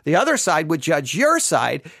other. The other side would judge your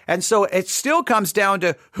side. And so it still comes down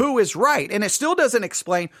to who is right. And it still doesn't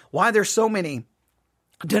explain why there's so many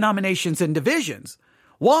denominations and divisions.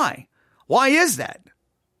 Why? Why is that?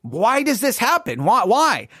 Why does this happen?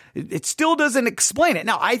 Why? It still doesn't explain it.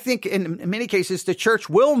 Now, I think in many cases, the church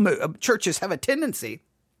will move. Churches have a tendency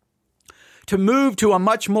to move to a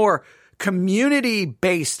much more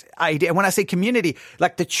community-based idea. When I say community,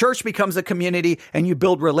 like the church becomes a community and you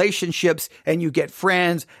build relationships and you get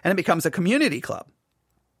friends and it becomes a community club.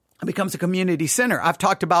 It becomes a community center. I've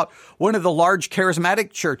talked about one of the large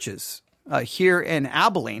charismatic churches here in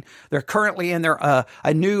Abilene. They're currently in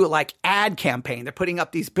a new ad campaign. They're putting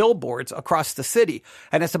up these billboards across the city.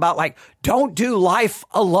 And it's about don't do life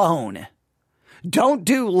alone. don't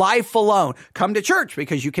do life alone. Come to church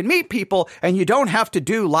because you can meet people and you don't have to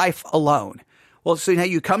do life alone. Well, so now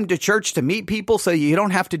you come to church to meet people so you don't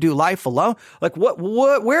have to do life alone? Like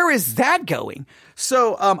where is that going?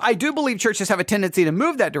 So I do believe churches have a tendency to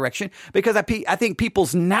move that direction because I think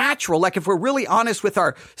people's natural, like if we're really honest with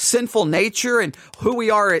our sinful nature and who we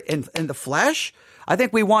are in the flesh, I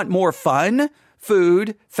think we want more fun,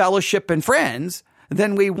 food, fellowship, and friends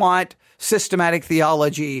than we want systematic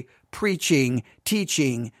theology, preaching,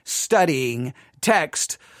 teaching, studying,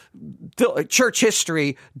 text, church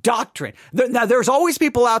history, doctrine. Now, there's always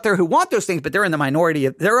people out there who want those things, but they're in the minority.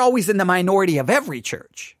 They're always in the minority of every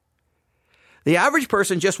church. The average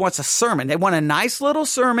person just wants a sermon. They want a nice little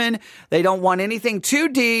sermon. They don't want anything too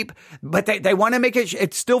deep, but they want to make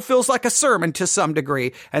it still feels like a sermon to some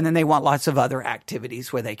degree. And then they want lots of other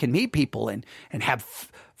activities where they can meet people and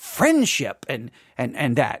have friendship and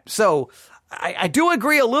that. So I do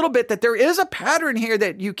agree a little bit that there is a pattern here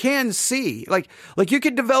that you can see. Like you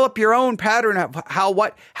could develop your own pattern of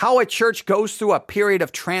how a church goes through a period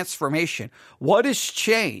of transformation. What has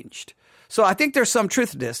changed? So I think there's some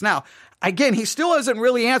truth to this. Now, again, he still hasn't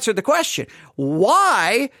really answered the question.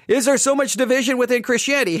 Why is there so much division within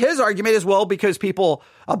Christianity? His argument is, well, because people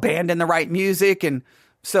abandon the right music and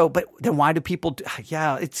so, but then why do people,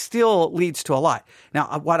 it still leads to a lot.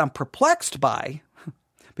 Now, what I'm perplexed by,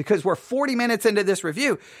 because we're 40 minutes into this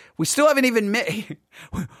review, we still haven't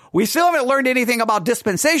learned anything about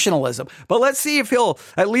dispensationalism, but let's see if he'll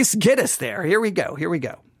at least get us there. Here we go.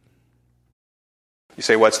 You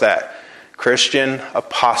say, what's that? Christian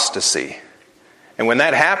apostasy. And when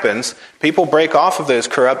that happens, people break off of those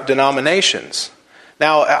corrupt denominations.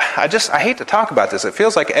 Now, I hate to talk about this. It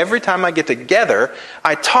feels like every time I get together,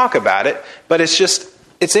 I talk about it, but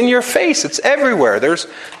it's in your face. It's everywhere.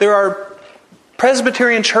 There are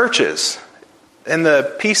Presbyterian churches in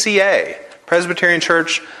the PCA, Presbyterian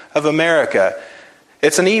Church of America.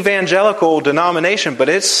 It's an evangelical denomination, but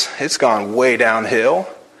it's gone way downhill.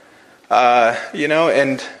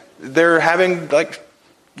 And they're having like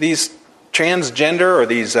these transgender or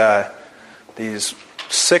these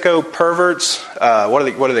sicko perverts. What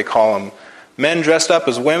do they call them? Men dressed up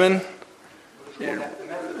as women.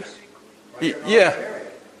 Yeah.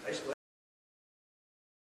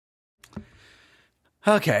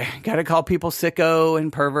 Okay, got to call people sicko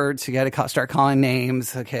and perverts. You got to start calling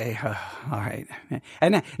names. Okay, all right.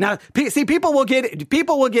 And now, see, people will get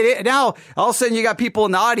it. Now, all of a sudden, you got people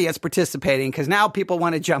in the audience participating because now people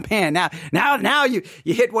want to jump in. Now you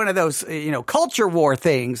hit one of those culture war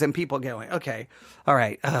things, and people going, okay, all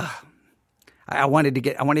right. I wanted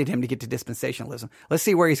him to get to dispensationalism. Let's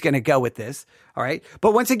see where he's going to go with this. All right,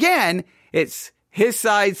 but once again, it's his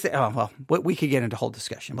side. Oh well, we could get into a whole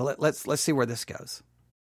discussion, but let's see where this goes.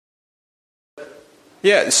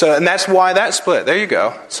 Yeah, and that's why that split. There you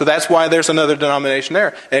go. So that's why there's another denomination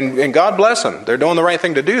there. And God bless them. They're doing the right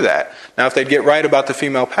thing to do that. Now, if they'd get right about the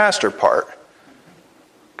female pastor part,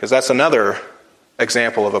 because that's another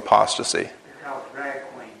example of apostasy. They're called drag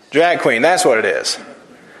queens. Drag queen, that's what it is.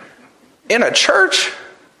 In a church,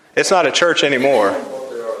 it's not a church anymore.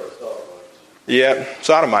 Yeah,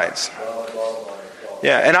 sodomites.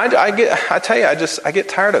 Yeah, and I tell you, I get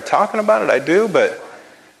tired of talking about it. I do, but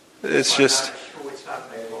it's just...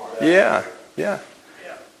 Yeah.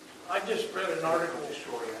 I just read an article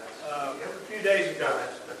a few days ago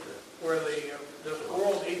where the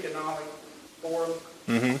World Economic Forum,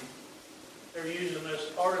 they're using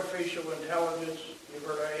this artificial intelligence, you've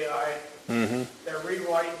heard of AI, they're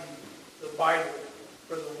rewriting the Bible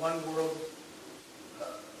for the one world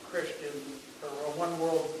Christian, or one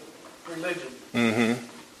world religion. They're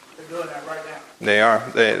doing that right now. They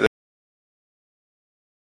are.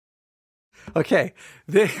 Okay,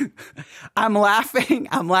 I'm laughing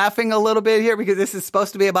a little bit here because this is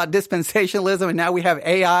supposed to be about dispensationalism, and now we have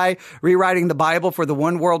AI rewriting the Bible for the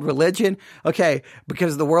one world religion. Okay,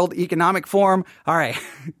 because of the World Economic Forum. All right,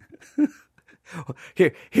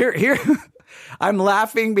 here. I'm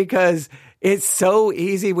laughing because it's so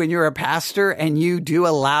easy when you're a pastor and you do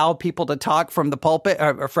allow people to talk from the pulpit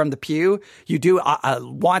or from the pew. You do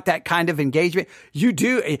want that kind of engagement.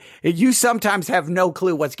 You sometimes have no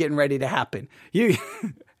clue what's getting ready to happen.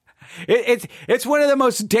 It's one of the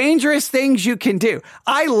most dangerous things you can do.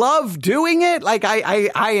 I love doing it. Like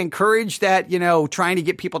I encourage that, trying to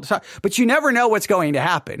get people to talk, but you never know what's going to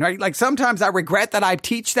happen, right? Like sometimes I regret that I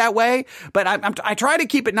teach that way, but I try to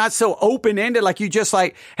keep it not so open-ended. Like you just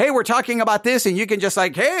like, hey, we're talking about this, and you can just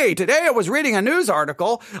like, hey, today I was reading a news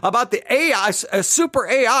article about the AI, a super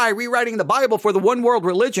AI rewriting the Bible for the one world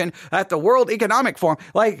religion at the World Economic Forum.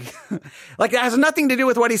 Like that has nothing to do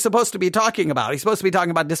with what he's supposed to be talking about. He's supposed to be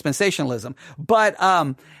talking about dispensationalism. dispensationalism. But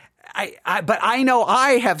I know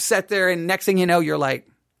I have sat there, and next thing you know, you're like,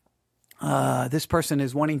 this person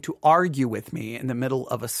is wanting to argue with me in the middle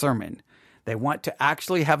of a sermon. They want to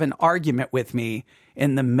actually have an argument with me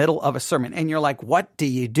in the middle of a sermon. And you're like, what do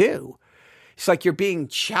you do? It's like you're being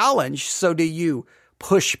challenged. So do you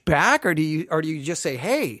push back, or do you just say,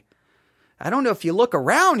 hey, I don't know if you look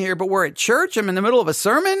around here, but we're at church. I'm in the middle of a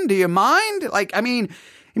sermon. Do you mind? Like, I mean,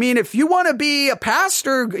 if you want to be a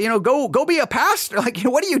pastor, go be a pastor. Like,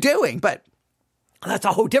 what are you doing? But that's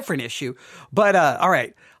a whole different issue. But, all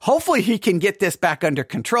right. Hopefully he can get this back under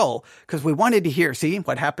control, because we wanted to hear, see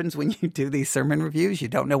what happens when you do these sermon reviews. You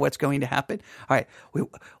don't know what's going to happen. All right.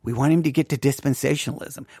 We want him to get to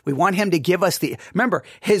dispensationalism. We want him to give us remember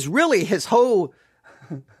his whole,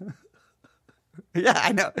 yeah,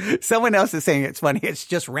 I know. Someone else is saying it's funny. It's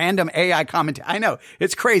just random AI commentary. I know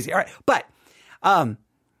it's crazy. All right. But,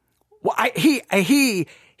 he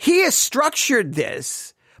has structured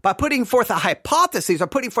this by putting forth a hypothesis or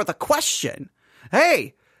putting forth a question.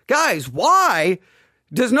 Hey, guys, why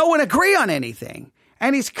does no one agree on anything?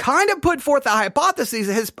 And he's kind of put forth a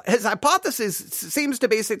hypothesis. His hypothesis seems to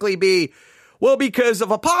basically be, well, because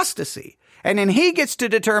of apostasy. And then he gets to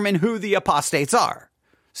determine who the apostates are.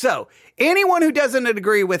 So anyone who doesn't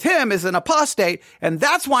agree with him is an apostate, and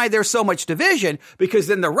that's why there's so much division, because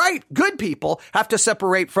then the good people have to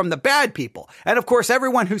separate from the bad people. And of course,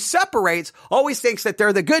 everyone who separates always thinks that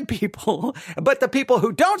they're the good people, but the people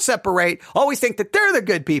who don't separate always think that they're the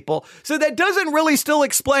good people. So that doesn't really still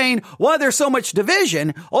explain why there's so much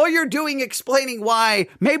division. All you're doing explaining why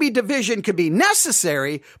maybe division could be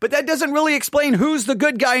necessary, but that doesn't really explain who's the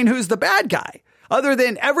good guy and who's the bad guy. Other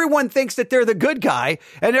than everyone thinks that they're the good guy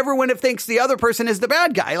and everyone thinks the other person is the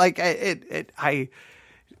bad guy. Like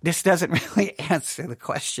this doesn't really answer the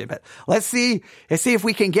question, but let's see if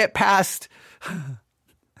we can get past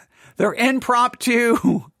their impromptu,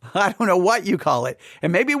 I don't know what you call it.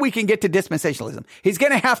 And maybe we can get to dispensationalism. He's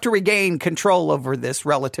going to have to regain control over this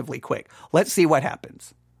relatively quick. Let's see what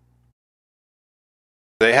happens.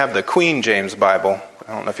 They have the Queen James Bible.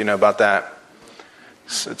 I don't know if you know about that.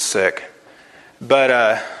 It's sick.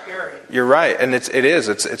 But you're right, and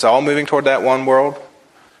it's all moving toward that one world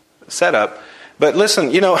setup. But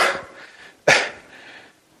listen,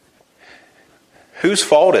 whose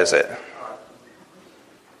fault is it?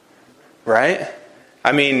 Right?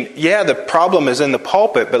 I mean, yeah, the problem is in the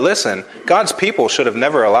pulpit, but listen, God's people should have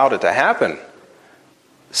never allowed it to happen.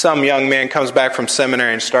 Some young man comes back from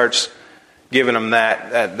seminary and starts giving them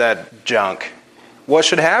that junk. What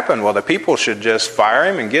should happen? Well, the people should just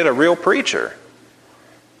fire him and get a real preacher.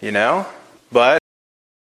 But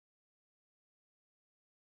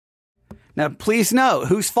now, please know,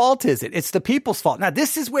 whose fault is it? It's the people's fault. Now,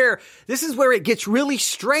 this is where it gets really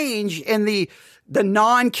strange in the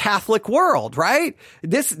non-Catholic world, right?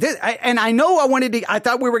 And I know I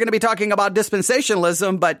thought we were going to be talking about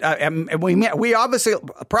dispensationalism, but we obviously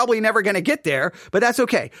probably never going to get there, but that's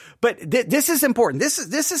okay. But this is important.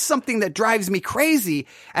 This is something that drives me crazy.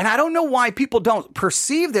 And I don't know why people don't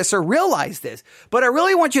perceive this or realize this, but I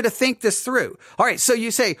really want you to think this through. All right. So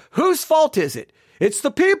you say, whose fault is it? It's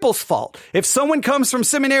the people's fault. If someone comes from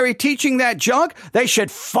seminary teaching that junk, they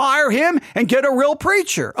should fire him and get a real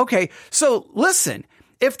preacher. Okay, so listen,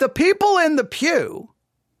 if the people in the pew,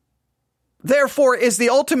 therefore, is the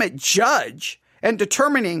ultimate judge and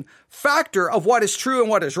determining factor of what is true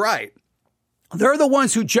and what is right, they're the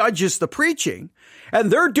ones who judges the preaching,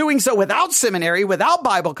 and they're doing so without seminary, without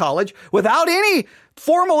Bible college, without any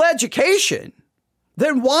formal education.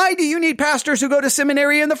 Then why do you need pastors who go to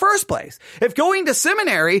seminary in the first place? If going to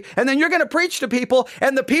seminary and then you're going to preach to people,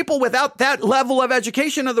 and the people without that level of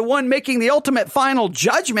education are the one making the ultimate final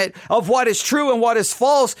judgment of what is true and what is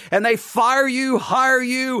false, and they fire you, hire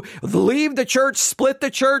you, leave the church, split the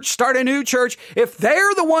church, start a new church, if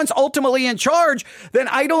they're the ones ultimately in charge, then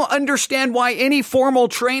I don't understand why any formal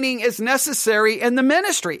training is necessary in the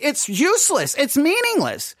ministry. It's useless. It's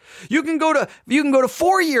meaningless. You can go to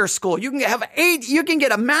 4-year school. You can have 8. You can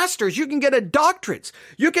get a master's. You can get a doctorate.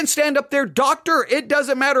 You can stand up there, doctor. It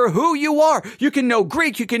doesn't matter who you are. You can know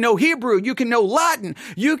Greek. You can know Hebrew. You can know Latin.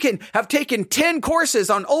 You can have taken 10 courses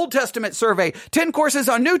on Old Testament survey, 10 courses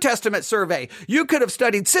on New Testament survey. You could have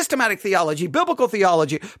studied systematic theology, biblical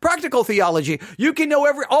theology, practical theology. You can know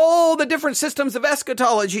all the different systems of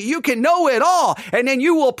eschatology. You can know it all. And then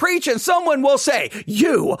you will preach and someone will say,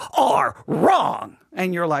 you are wrong.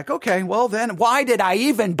 And you're like, okay, well then why did I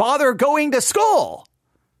even bother going to school?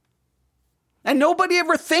 And nobody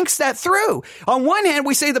ever thinks that through. On one hand,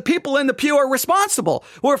 we say the people in the pew are responsible.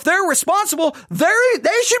 Well, if they're responsible,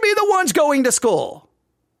 they should be the ones going to school.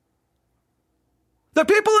 The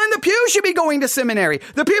people in the pew should be going to seminary.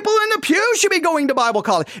 The people in the pew should be going to Bible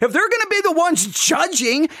college. If they're going to be the ones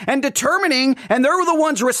judging and determining, and they're the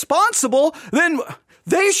ones responsible, then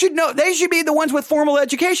they should know, they should be the ones with formal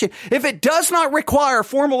education. If it does not require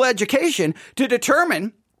formal education to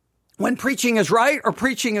determine when preaching is right or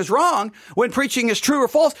preaching is wrong, when preaching is true or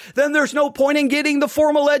false, then there's no point in getting the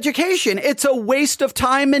formal education. It's a waste of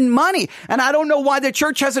time and money. And I don't know why the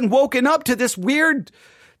church hasn't woken up to this weird.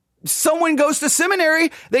 Someone goes to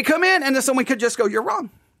seminary, they come in, and then someone could just go, you're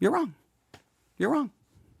wrong, you're wrong, you're wrong.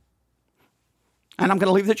 And I'm going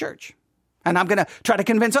to leave the church. And I'm going to try to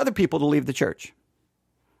convince other people to leave the church.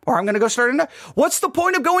 Or I'm going to go start another. What's the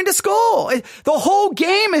point of going to school? The whole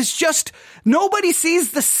game is just, nobody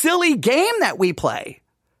sees the silly game that we play.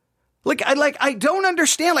 I don't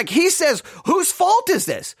understand. Like he says, whose fault is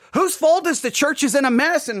this? Whose fault is the church is in a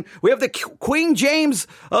mess and we have the Queen James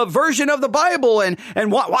version of the Bible and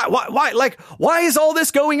why is all this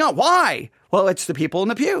going on? Why? Well, it's the people in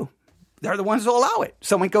the pew. They're the ones who allow it.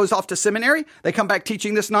 Someone goes off to seminary. They come back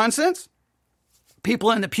teaching this nonsense. People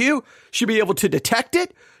in the pew should be able to detect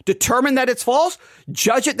it, determine that it's false,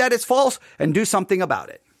 judge it that it's false, and do something about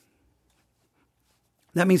it.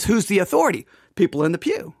 That means who's the authority? People in the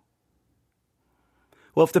pew.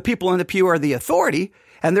 Well, if the people in the pew are the authority,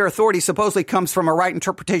 and their authority supposedly comes from a right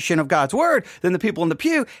interpretation of God's word, then the people in the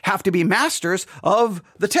pew have to be masters of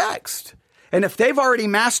the text. And if they've already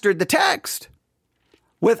mastered the text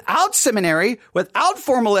without seminary, without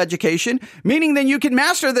formal education, meaning then you can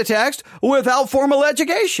master the text without formal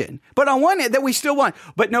education. But on one hand, that we still want,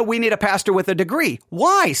 but no, we need a pastor with a degree.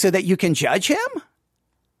 Why? So that you can judge him?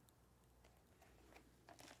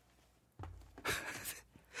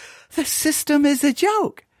 The system is a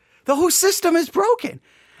joke. The whole system is broken.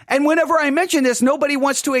 And whenever I mention this, nobody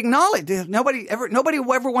wants to acknowledge it. Nobody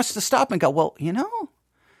ever wants to stop and go, well,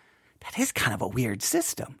 that is kind of a weird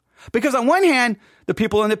system. Because on one hand, the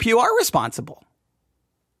people in the pew are responsible.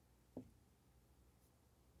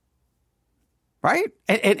 Right?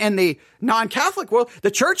 And the non-Catholic world, the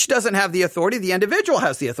church doesn't have the authority. The individual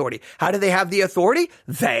has the authority. How do they have the authority?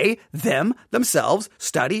 They, themselves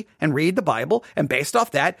study and read the Bible. And based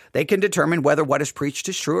off that, they can determine whether what is preached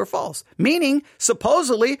is true or false. Meaning,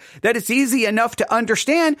 supposedly, that it's easy enough to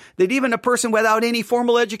understand that even a person without any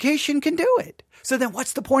formal education can do it. So then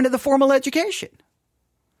what's the point of the formal education?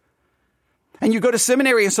 And you go to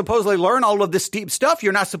seminary and supposedly learn all of this deep stuff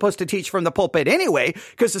you're not supposed to teach from the pulpit anyway,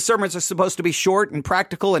 because the sermons are supposed to be short and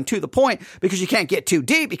practical and to the point, because you can't get too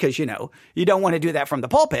deep because, you don't want to do that from the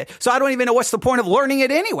pulpit. So I don't even know what's the point of learning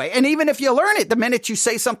it anyway. And even if you learn it, the minute you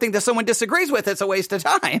say something that someone disagrees with, it's a waste of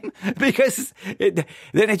time because then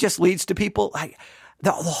it just leads to people at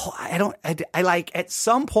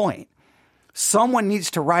some point, someone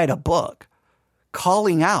needs to write a book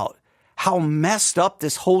calling out how messed up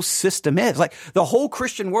this whole system is. Like the whole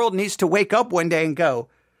Christian world needs to wake up one day and go,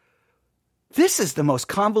 this is the most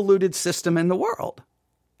convoluted system in the world.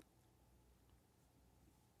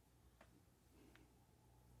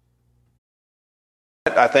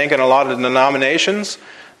 I think in a lot of denominations,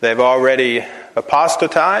 they've already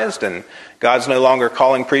apostatized and God's no longer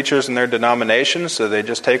calling preachers in their denominations, so they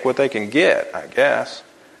just take what they can get, I guess.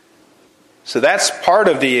 So that's part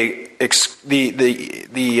of the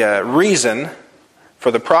reason for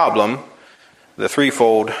the problem. The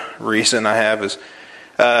threefold reason I have is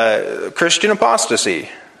Christian apostasy.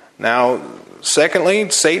 Now, secondly,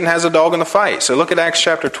 Satan has a dog in the fight. So look at Acts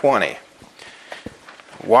chapter 20.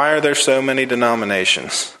 Why are there so many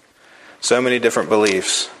denominations? So many different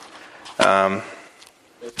beliefs? They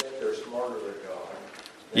think they're smarter than God.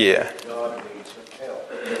 Yeah. God needs some help.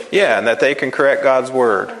 Yeah, and that they can correct God's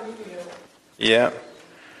word. Yeah,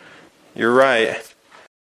 you're right.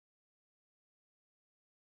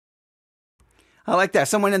 I like that.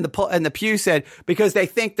 Someone in the pew said because they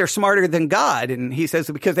think they're smarter than God, and he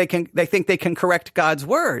says because they think they can correct God's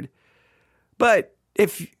word. But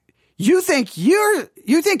if you think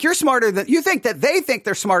you're smarter than you think that they think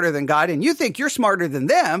they're smarter than God, and you think you're smarter than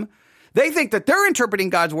them, they think that they're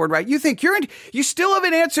interpreting God's word right. You think you still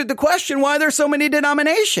haven't answered the question why there's so many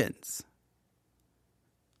denominations.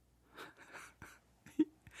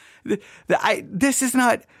 This is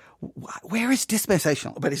not, where is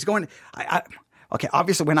dispensational? But he's going, okay,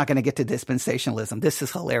 obviously we're not going to get to dispensationalism. This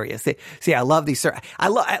is hilarious. See, I love these.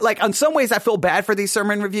 On some ways I feel bad for these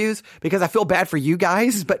sermon reviews because I feel bad for you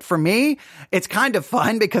guys. But for me, it's kind of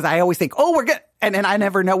fun because I always think, And then I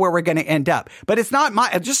never know where we're going to end up. But it's not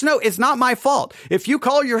my fault. If you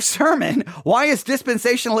call your sermon, why is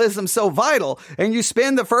dispensationalism so vital? And you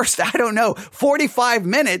spend the first, 45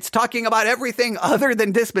 minutes talking about everything other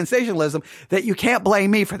than dispensationalism, that you can't blame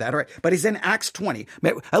me for that. All right. But he's in Acts 20.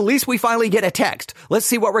 At least we finally get a text. Let's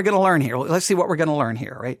see what we're going to learn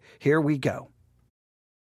here. Right? Here we go.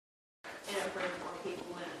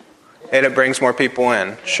 And it brings more people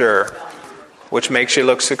in. Sure. Which makes you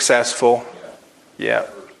look successful. Yeah.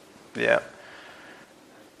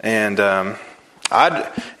 And I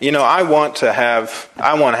want to have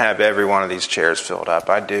every one of these chairs filled up.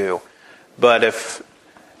 I do. But if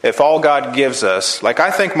all God gives us, like,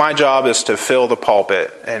 I think my job is to fill the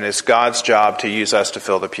pulpit, and it's God's job to use us to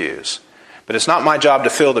fill the pews. But it's not my job to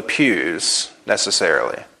fill the pews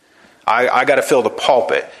necessarily. I got to fill the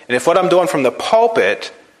pulpit. And if what I'm doing from the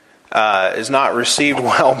pulpit is not received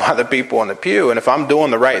well by the people in the pew, and if I'm doing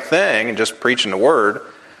the right thing and just preaching the word,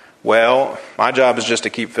 well, my job is just to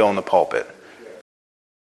keep filling the pulpit.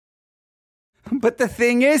 But the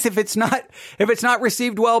thing is, if it's not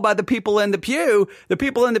received well by the people in the pew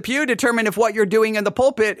determine if what you're doing in the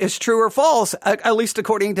pulpit is true or false, at least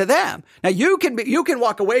according to them. Now, you can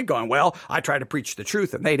walk away going, well, I tried to preach the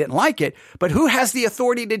truth and they didn't like it. But who has the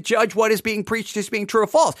authority to judge what is being preached as being true or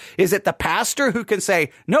false? Is it the pastor who can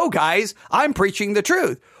say, no, guys, I'm preaching the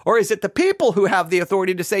truth? Or is it the people who have the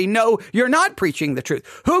authority to say, no, you're not preaching the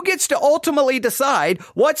truth? Who gets to ultimately decide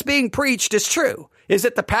what's being preached is true? Is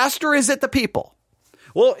it the pastor or is it the people?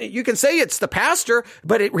 Well, you can say it's the pastor,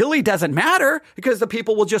 but it really doesn't matter because the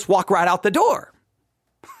people will just walk right out the door.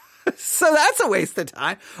 So that's a waste of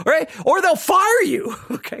time, right? Or they'll fire you,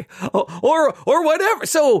 okay? Or whatever.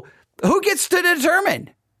 So who gets to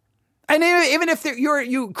determine? And even if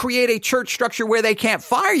you create a church structure where they can't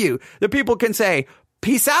fire you, the people can say,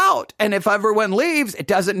 peace out. And if everyone leaves, it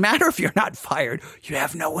doesn't matter if you're not fired. You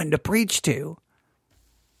have no one to preach to.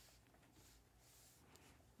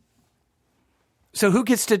 So who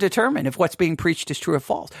gets to determine if what's being preached is true or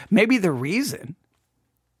false? Maybe the reason,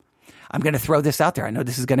 I'm going to throw this out there. I know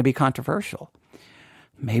this is going to be controversial.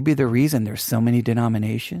 Maybe the reason there's so many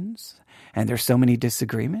denominations and there's so many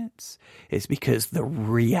disagreements is because the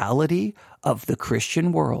reality of the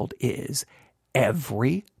Christian world is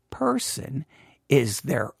every person is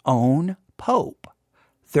their own pope,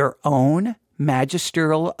 their own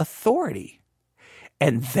magisterial authority.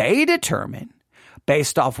 And they determine,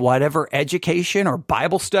 based off whatever education or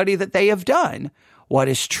Bible study that they have done, what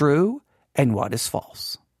is true and what is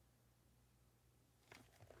false.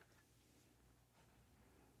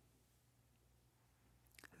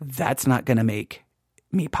 That's not going to make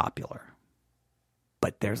me popular,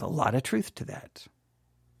 but there's a lot of truth to that.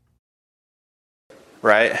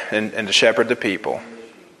 Right? And to shepherd the people.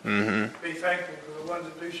 Mm-hmm. Be thankful for the ones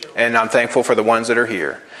that do shepherd. And I'm thankful for the ones that are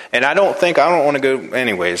here. And I don't want to go,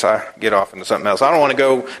 anyways, I get off into something else. I don't want to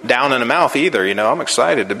go down in the mouth either. I'm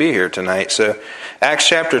excited to be here tonight. So Acts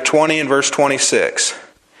chapter 20 and verse 26.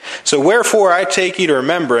 So wherefore I take you to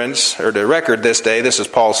remembrance, or to record this day, this is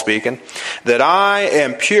Paul speaking, that I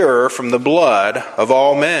am pure from the blood of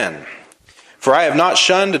all men. For I have not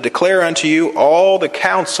shunned to declare unto you all the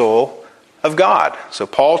counsel of God. So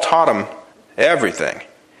Paul taught them everything.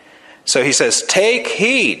 So he says, take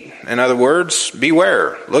heed. In other words,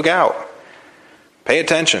 beware, look out, pay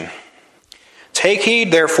attention. Take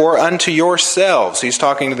heed, therefore, unto yourselves. He's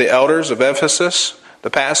talking to the elders of Ephesus, the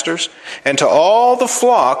pastors, and to all the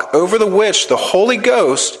flock over the which the Holy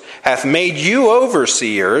Ghost hath made you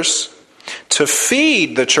overseers, to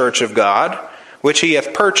feed the church of God, which he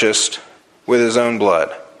hath purchased with his own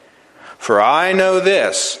blood. For I know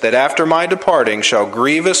this, that after my departing shall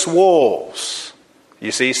grievous wolves...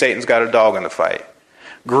 You see, Satan's got a dog in the fight.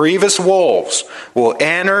 Grievous wolves will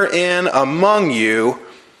enter in among you,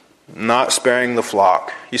 not sparing the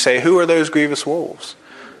flock. You say, who are those grievous wolves?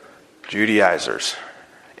 Judaizers.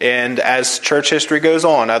 And as church history goes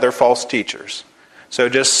on, other false teachers. So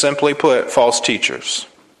just simply put, false teachers.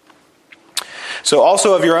 So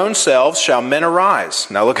also of your own selves shall men arise.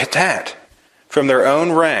 Now look at that. From their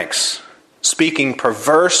own ranks, speaking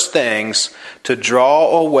perverse things to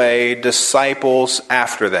draw away disciples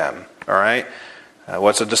after them. All right?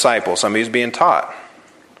 What's a disciple? Somebody who's being taught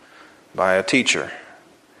by a teacher.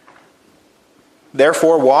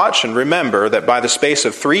 Therefore watch and remember that by the space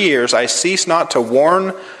of 3 years I cease not to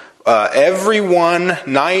warn everyone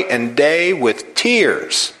night and day with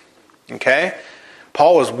tears. Okay?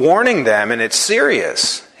 Paul is warning them, and it's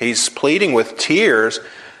serious. He's pleading with tears.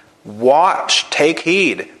 Watch, take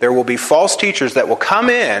heed. There will be false teachers that will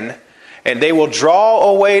come in and they will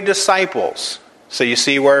draw away disciples. So you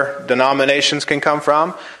see where denominations can come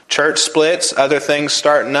from? church splits, other things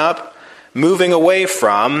starting up, moving away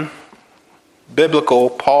from biblical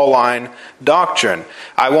Pauline doctrine.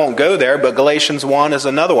 I won't go there, but Galatians 1 is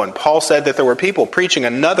another one. Paul said that there were people preaching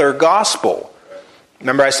another gospel.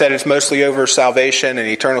 Remember I said it's mostly over salvation and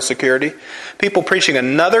eternal security? People preaching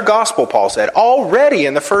another gospel, Paul said, already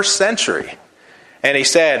in the first century. And he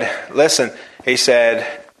said, listen, he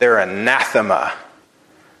said, they're anathema.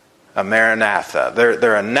 A Maranatha.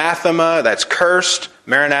 They're anathema, that's cursed,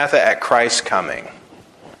 Maranatha at Christ's coming.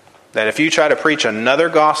 That if you try to preach another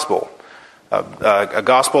gospel, a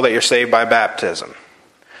gospel that you're saved by baptism,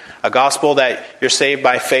 a gospel that you're saved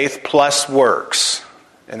by faith plus works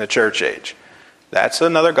in the church age, that's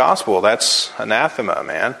another gospel. That's anathema,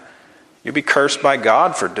 man. You'll be cursed by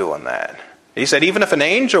God for doing that. He said, even if an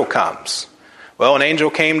angel comes. Well, an angel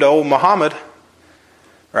came to old Muhammad,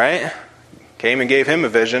 right? Came and gave him a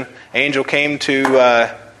vision. Angel came to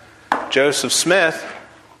Joseph Smith,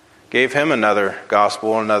 gave him another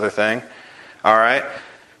gospel, another thing. All right.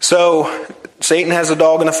 So Satan has a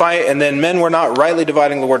dog in the fight, and then men were not rightly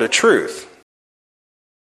dividing the word of truth.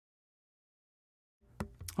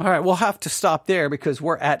 All right, we'll have to stop there because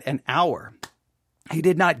we're at an hour. He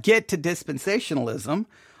did not get to dispensationalism,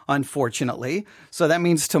 unfortunately. So that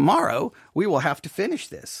means tomorrow we will have to finish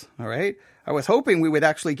this. All right. I was hoping we would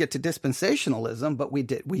actually get to dispensationalism, but we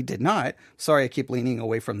did not. Sorry, I keep leaning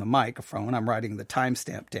away from the microphone. I'm writing the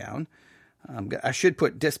timestamp down. I should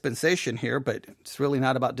put dispensation here, but it's really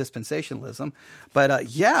not about dispensationalism. But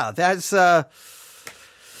that's...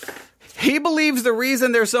 He believes the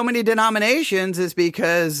reason there's so many denominations is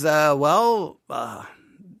because,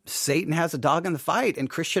 Satan has a dog in the fight and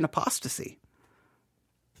Christian apostasy.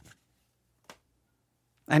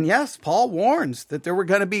 And yes, Paul warns that there were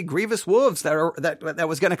going to be grievous wolves that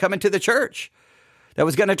was going to come into the church. That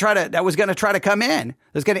was going to try to come in.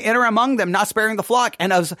 That's going to enter among them, not sparing the flock.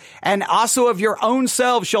 And also of your own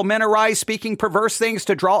selves shall men arise, speaking perverse things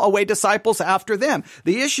to draw away disciples after them.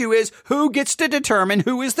 The issue is who gets to determine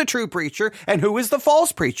who is the true preacher and who is the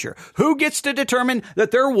false preacher. Who gets to determine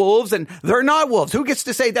that they're wolves and they're not wolves? Who gets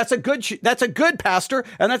to say that's a good pastor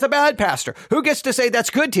and that's a bad pastor? Who gets to say that's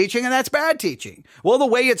good teaching and that's bad teaching? Well, the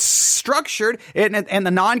way it's structured in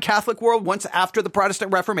the non-Catholic world, once after the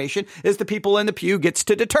Protestant Reformation, is the people in the pew gets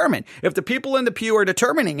to determine. If the people in the pew are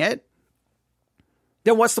determining it,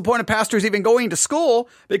 then what's the point of pastors even going to school?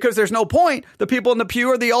 Because there's no point. The people in the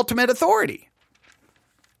pew are the ultimate authority.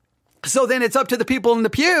 So then it's up to the people in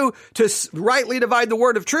the pew to rightly divide the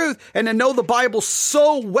word of truth and to know the Bible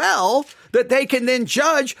so well that they can then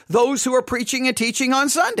judge those who are preaching and teaching on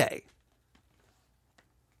Sunday.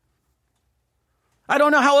 I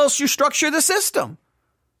don't know how else you structure the system.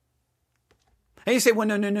 And you say, well,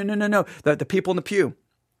 no. The people in the pew,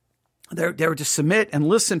 they're to submit and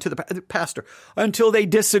listen to the pastor until they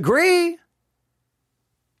disagree.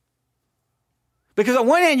 Because on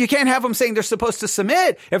one hand, you can't have them saying they're supposed to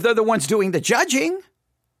submit if they're the ones doing the judging.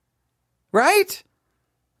 Right?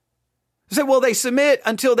 You say, well, they submit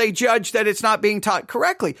until they judge that it's not being taught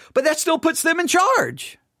correctly. But that still puts them in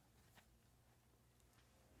charge.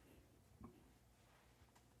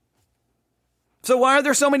 So why are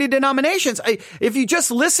there so many denominations? If you just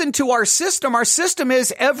listen to our system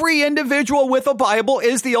is every individual with a Bible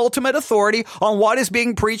is the ultimate authority on what is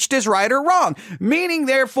being preached is right or wrong. Meaning,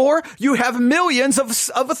 therefore, you have millions of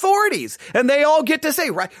authorities, and they all get to say,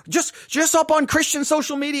 right, just up on Christian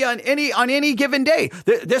social media on any given day.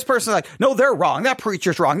 This person's like, no, they're wrong. That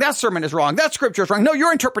preacher's wrong. That sermon is wrong. That scripture's wrong. No,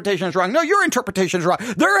 your interpretation is wrong. No, your interpretation is wrong.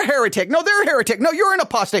 They're a heretic. No, they're a heretic. No, you're an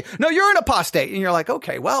apostate. No, you're an apostate. And you're like,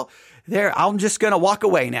 okay, well, I'm just going to walk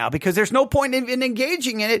away now because there's no point in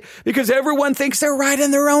engaging in it because everyone thinks they're right in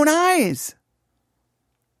their own eyes.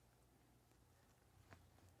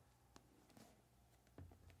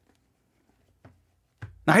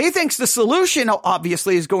 Now, he thinks the solution,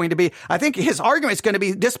 obviously, is going to be, I think his argument is going to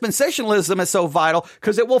be dispensationalism is so vital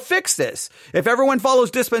because it will fix this. If everyone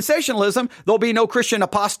follows dispensationalism, there'll be no Christian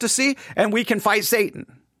apostasy and we can fight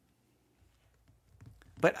Satan.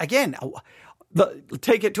 But again,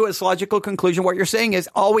 take it to its logical conclusion. What you're saying is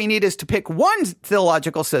all we need is to pick one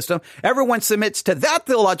theological system. Everyone submits to that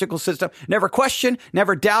theological system. Never question,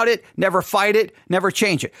 never doubt it, never fight it, never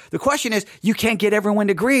change it. The question is you can't get everyone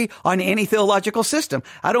to agree on any theological system.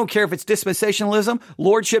 I don't care if it's dispensationalism,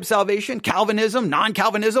 lordship salvation, Calvinism,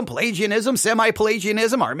 non-Calvinism, Pelagianism,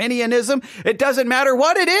 semi-Pelagianism, Arminianism. It doesn't matter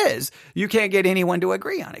what it is. You can't get anyone to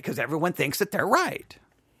agree on it because everyone thinks that they're right.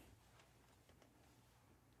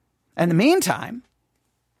 In the meantime,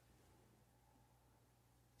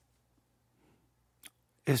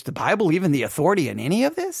 is the Bible even the authority in any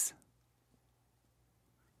of this?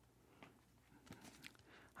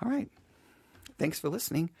 All right. Thanks for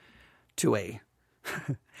listening to a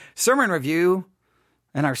sermon review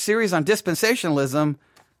in our series on dispensationalism,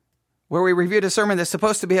 where we reviewed a sermon that's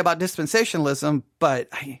supposed to be about dispensationalism, but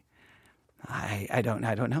I don't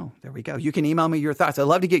know. There we go. You can email me your thoughts. I'd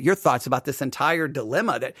love to get your thoughts about this entire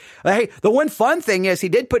dilemma. That, hey, the one fun thing is he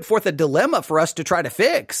did put forth a dilemma for us to try to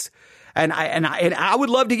fix. And I would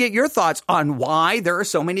love to get your thoughts on why there are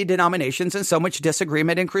so many denominations and so much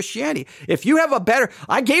disagreement in Christianity. If you have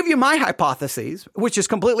I gave you my hypotheses, which is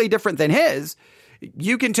completely different than his.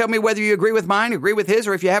 You can tell me whether you agree with mine, agree with his,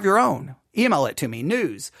 or if you have your own. Email it to me,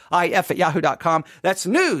 newsif@yahoo.com. That's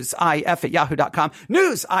newsif@yahoo.com.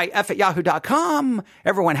 Newsif@yahoo.com.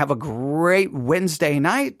 Everyone have a great Wednesday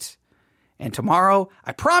night. And tomorrow,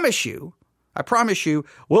 I promise you,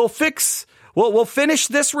 we'll finish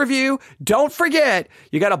this review. Don't forget,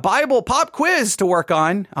 you got a Bible pop quiz to work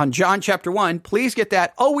on John chapter 1. Please get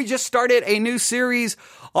that. Oh, we just started a new series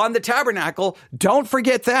on the tabernacle. Don't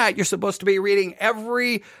forget that. You're supposed to be reading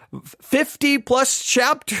every 50 plus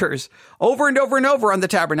chapters over and over and over on the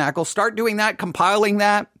tabernacle. Start doing that, compiling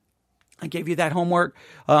that. I gave you that homework.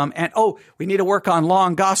 We need to work on law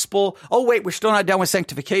and gospel. Oh, wait, we're still not done with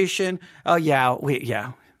sanctification. Oh, yeah. We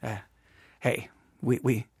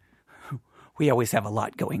always have a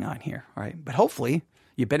lot going on here, all right? But hopefully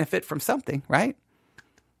you benefit from something, right?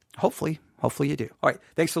 Hopefully you do. All right,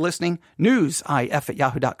 thanks for listening.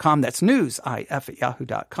 Newsif@yahoo.com. That's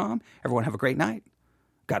newsif@yahoo.com. Everyone have a great night.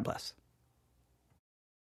 God bless.